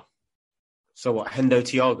Fabinho. So what? Hendo,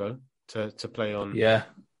 Thiago to play on? Yeah,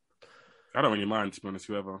 I don't really mind, to be honest.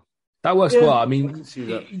 Whoever that works well. I mean, I can see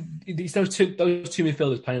that. It's those two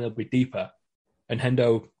midfielders playing a little bit deeper, and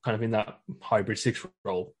Hendo kind of in that hybrid 6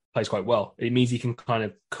 role plays quite well. It means he can kind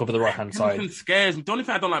of cover the right hand side. Scares me. The only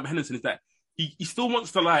thing I don't like about Henderson is that he still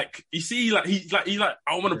wants to like. You see, like he's like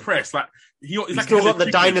I want to press. Like he's like still got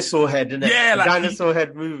the dinosaur head, innit? Yeah, the like dinosaur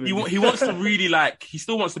head moving. He wants to really like. He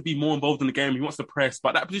still wants to be more involved in the game. He wants to press,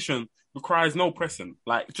 but that position requires no pressing.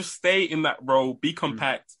 Like just stay in that role, be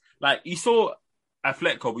compact. Like you saw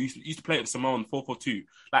Atletico, we used to play it with Simone 4-4-2.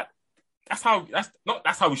 Like that's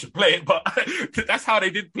how we should play it, but that's how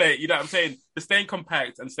they did play it. You know what I'm saying? Just staying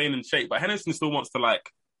compact and staying in shape. But Henderson still wants to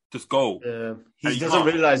like just go. He doesn't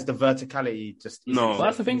realize the verticality. Well,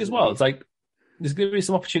 that's the thing as well. It's like there's going to be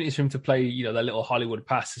some opportunities for him to play, you know, that little Hollywood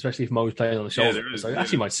pass, especially if Mo's playing on the shoulder. So it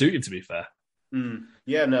actually might suit him, to be fair.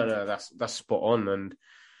 Yeah, no, that's spot on. And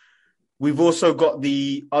we've also got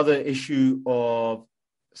the other issue of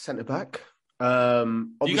centre back. Do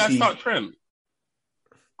you guys start Trent?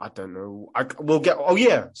 I don't know. We'll get. Oh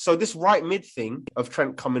yeah. So this right mid thing of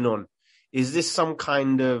Trent coming on, is this some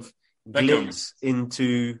kind of glimpse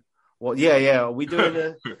into what? Yeah. Are we doing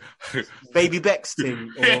a baby Becks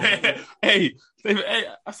thing? Or... hey,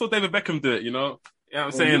 I saw David Beckham do it. You know what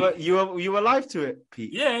I'm saying? You were alive to it,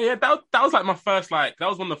 Pete. Yeah. That was like my first that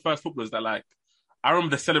was one of the first footballers that like. I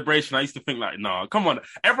remember the celebration. I used to think like, no, come on.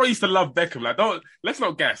 Everyone used to love Beckham. Like, let's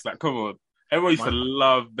not guess. Like, come on. Everyone used to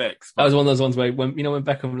love Becks. That was one of those ones where when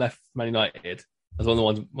Beckham left Man United, that was one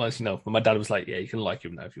of the ones, you know, when my dad was like, yeah, you can like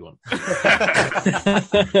him now if you want.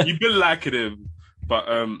 You've been liking him.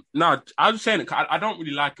 But no, I was saying I don't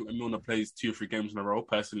really like it when Milner plays 2 or 3 games in a row,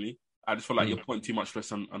 personally. I just feel like you're putting too much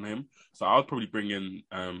stress on him. So I'll probably bring in,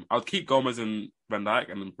 I'll keep Gomez and Van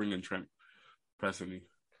Dijk and then bring in Trent, personally.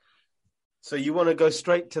 So you want to go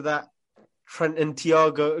straight to that Trent and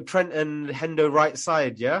Hendo right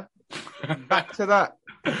side, yeah? Back to that.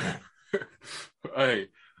 Hey,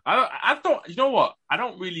 I thought, you know what? I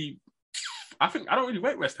don't really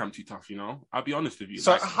rate West Ham too tough, you know? I'll be honest with you.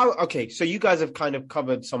 So so you guys have kind of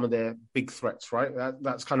covered some of their big threats, right?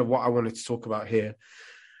 That's kind of what I wanted to talk about here.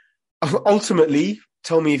 Ultimately,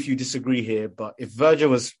 tell me if you disagree here, but if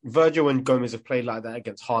Virgil and Gomez have played like that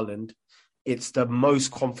against Haaland, it's the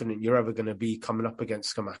most confident you're ever going to be coming up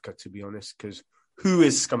against Scamacca, to be honest, because who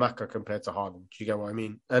is Scamacca compared to Haaland? Do you get what I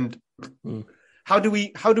mean? And how do we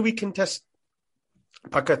contest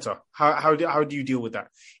Paqueta? How do you deal with that?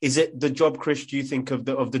 Is it the job, Chris, do you think, of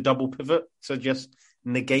the double pivot to just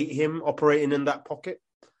negate him operating in that pocket?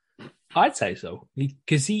 I'd say so,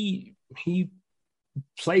 because he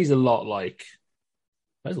plays a lot like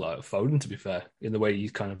Foden, to be fair, in the way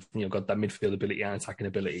he's kind of, you know, got that midfield ability and attacking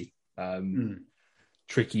ability.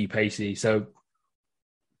 Tricky, pacey. So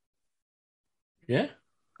yeah,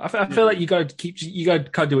 I feel like you got to do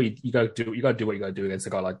what you got to do against a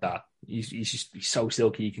guy like that. He's so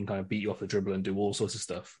silky. He can kind of beat you off the dribble and do all sorts of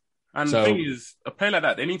stuff. And the thing is, a player like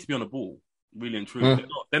that, they need to be on the ball, really and truly.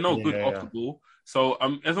 They're not good off the ball. So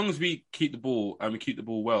as long as we keep the ball and we keep the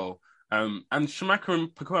ball well. And Scamacca and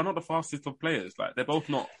Paqueta are not the fastest of players. Like, they're both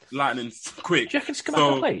not lightning quick. Do you reckon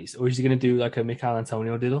Scamacca plays? Or is he going to do like a Mikel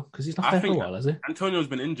Antonio diddle? Because he's not playing for a while, has he? Antonio's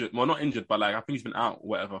been injured. Well, not injured, but like I think he's been out or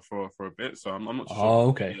whatever for a bit. So I'm not sure. Oh,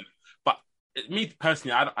 okay. But me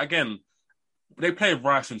personally, again, they play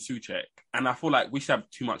Rice and Souček. And I feel like we should have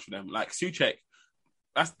too much for them. Like, Souček,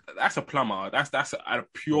 that's a plumber. That's a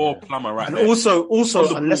pure plumber right there. And also,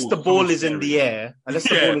 unless the ball is in the air,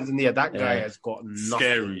 that guy has got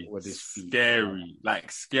nothing with his feet.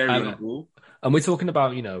 Scary on the ball. And we're talking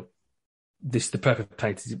about, you know, this the perfect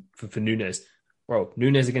play for Nunes. Bro,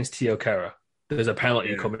 Nunes against Tio Kehrer. There's a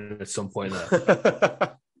penalty coming at some point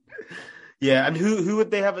there. Yeah, and who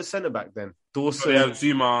would they have at centre back then? Dawson.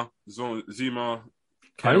 Zuma. Zuma's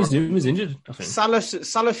injured, I think.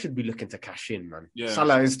 Salah should be looking to cash in, man. Yeah.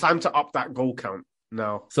 Salah, it's time to up that goal count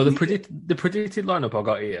now. So the predicted lineup I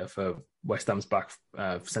got here for West Ham's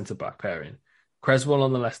centre back pairing: Creswell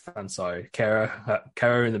on the left hand side,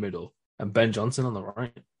 Kehrer in the middle, and Ben Johnson on the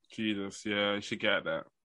right. Jesus, yeah, you should get that.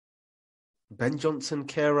 Ben Johnson,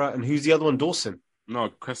 Kehrer, and who's the other one? Dawson. No,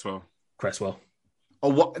 Creswell. Oh,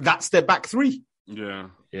 what? That's their back three. Yeah.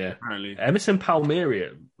 Apparently, Emerson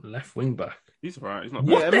Palmieri, left wing back. He's right. He's not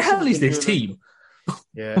What bad. the hell is this team?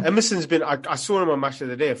 Yeah, Emerson's been. I saw him on Match of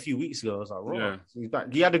the Day a few weeks ago. I was like, right, he's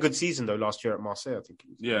back. He had a good season though last year at Marseille, I think.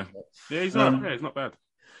 Yeah, he's not. He's not bad.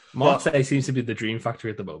 Marseille seems to be the dream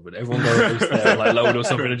factory at the moment. Everyone goes there like loan or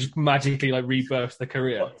something and just magically like rebirths their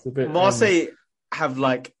career. It's a bit, Marseille have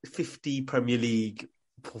like 50 Premier League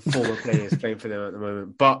former players playing for them at the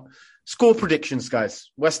moment. But score predictions,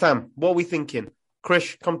 guys. West Ham, what are we thinking?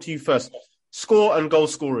 Krish, come to you first. Score and goal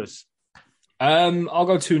scorers. I'll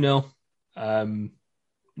go 2-0.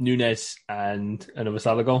 Nunes and another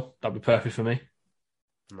Salah goal. That'd be perfect for me.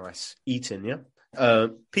 Nice. Eaton, yeah?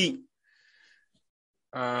 Pete?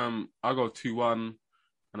 I'll go 2-1.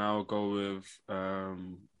 and I'll go with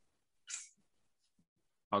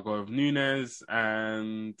Nunes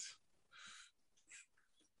and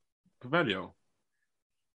Pavelio.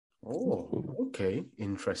 Oh, okay,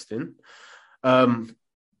 interesting.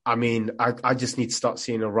 I mean, I just need to start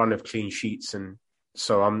seeing a run of clean sheets, and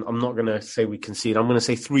so I'm not gonna say we concede. I'm gonna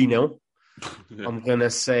say 3-0. Yeah. I'm gonna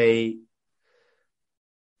say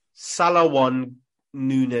Salah 1,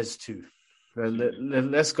 Nunes 2.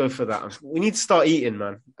 Let's go for that. We need to start eating,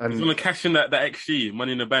 man. And He's gonna cash in that XG,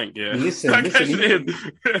 money in the bank. Yeah, listen,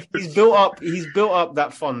 he's built up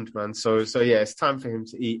that fund, man. So yeah, it's time for him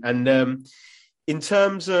to eat. And in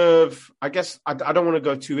terms of, I guess I don't want to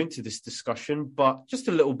go too into this discussion, but just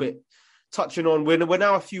a little bit touching on, we're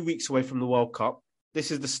now a few weeks away from the World Cup.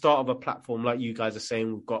 This is the start of a platform, like you guys are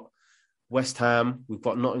saying. We've got West Ham, we've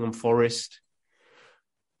got Nottingham Forest.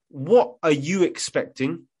 What are you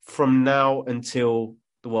expecting from now until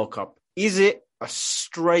the World Cup? Is it a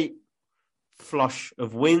straight flush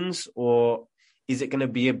of wins, or is it going to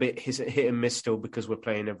be a bit hit and miss still because we're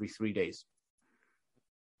playing every 3 days?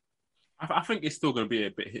 I think it's still going to be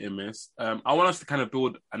a bit hit and miss. I want us to kind of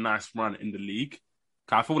build a nice run in the league.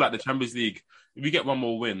 I feel like the Champions League, if we get one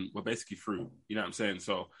more win, we're basically through. You know what I'm saying?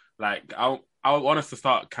 So, like, I want us to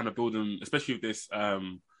start kind of building, especially with this.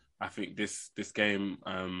 I think this game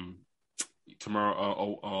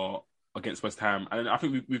tomorrow or against West Ham, and I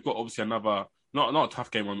think we've got obviously another not a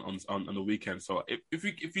tough game on the weekend. So if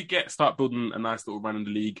we start building a nice little run in the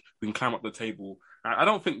league, we can climb up the table. I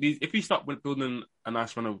don't think if we start building a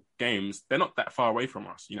nice run of games, they're not that far away from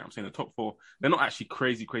us. You know what I'm saying? The top 4, they're not actually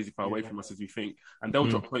crazy far away from us as we think, and they'll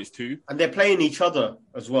drop points too. And they're playing each other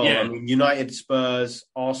as well. Yeah. I mean, United, Spurs,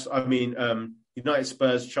 United,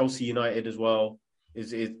 Spurs, Chelsea, United as well.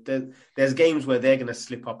 There's games where they're going to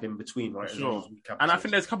slip up in between, right? Sure. And I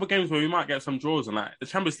think there's a couple of games where we might get some draws, and like the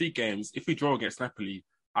Champions League games, if we draw against Napoli,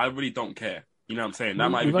 I really don't care. You know what I'm saying?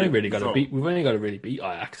 We've only got to really beat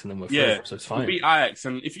Ajax, and then we're through, so it's fine. We beat Ajax,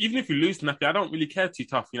 and even if we lose to Napoli, I don't really care too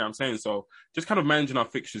tough. You know what I'm saying? So just kind of managing our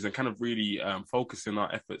fixtures and kind of really focusing our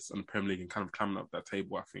efforts on the Premier League and kind of climbing up that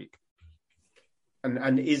table, I think.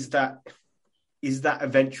 And is that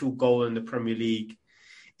eventual goal in the Premier League?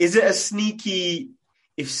 Is it a sneaky?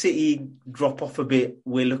 If City drop off a bit,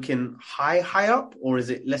 we're looking high up, or is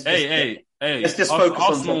it let's just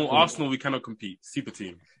focus on Arsenal. We cannot compete. Super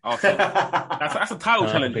team. Arsenal. that's a title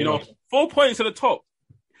challenge. You know, 4 points at the top.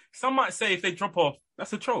 Some might say if they drop off,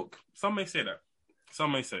 that's a choke. Some may say that.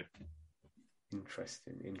 Some may say.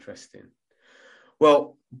 Interesting.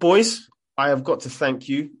 Well, boys, I have got to thank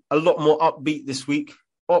you. A lot more upbeat this week.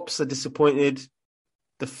 Ops are disappointed.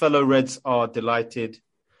 The fellow Reds are delighted.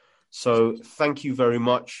 So thank you very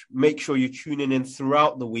much. Make sure you're tuning in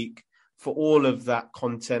throughout the week for all of that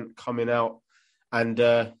content coming out. And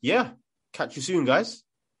catch you soon, guys.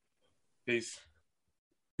 Peace.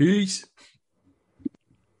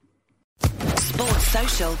 Sports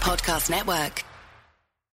Social Podcast Network.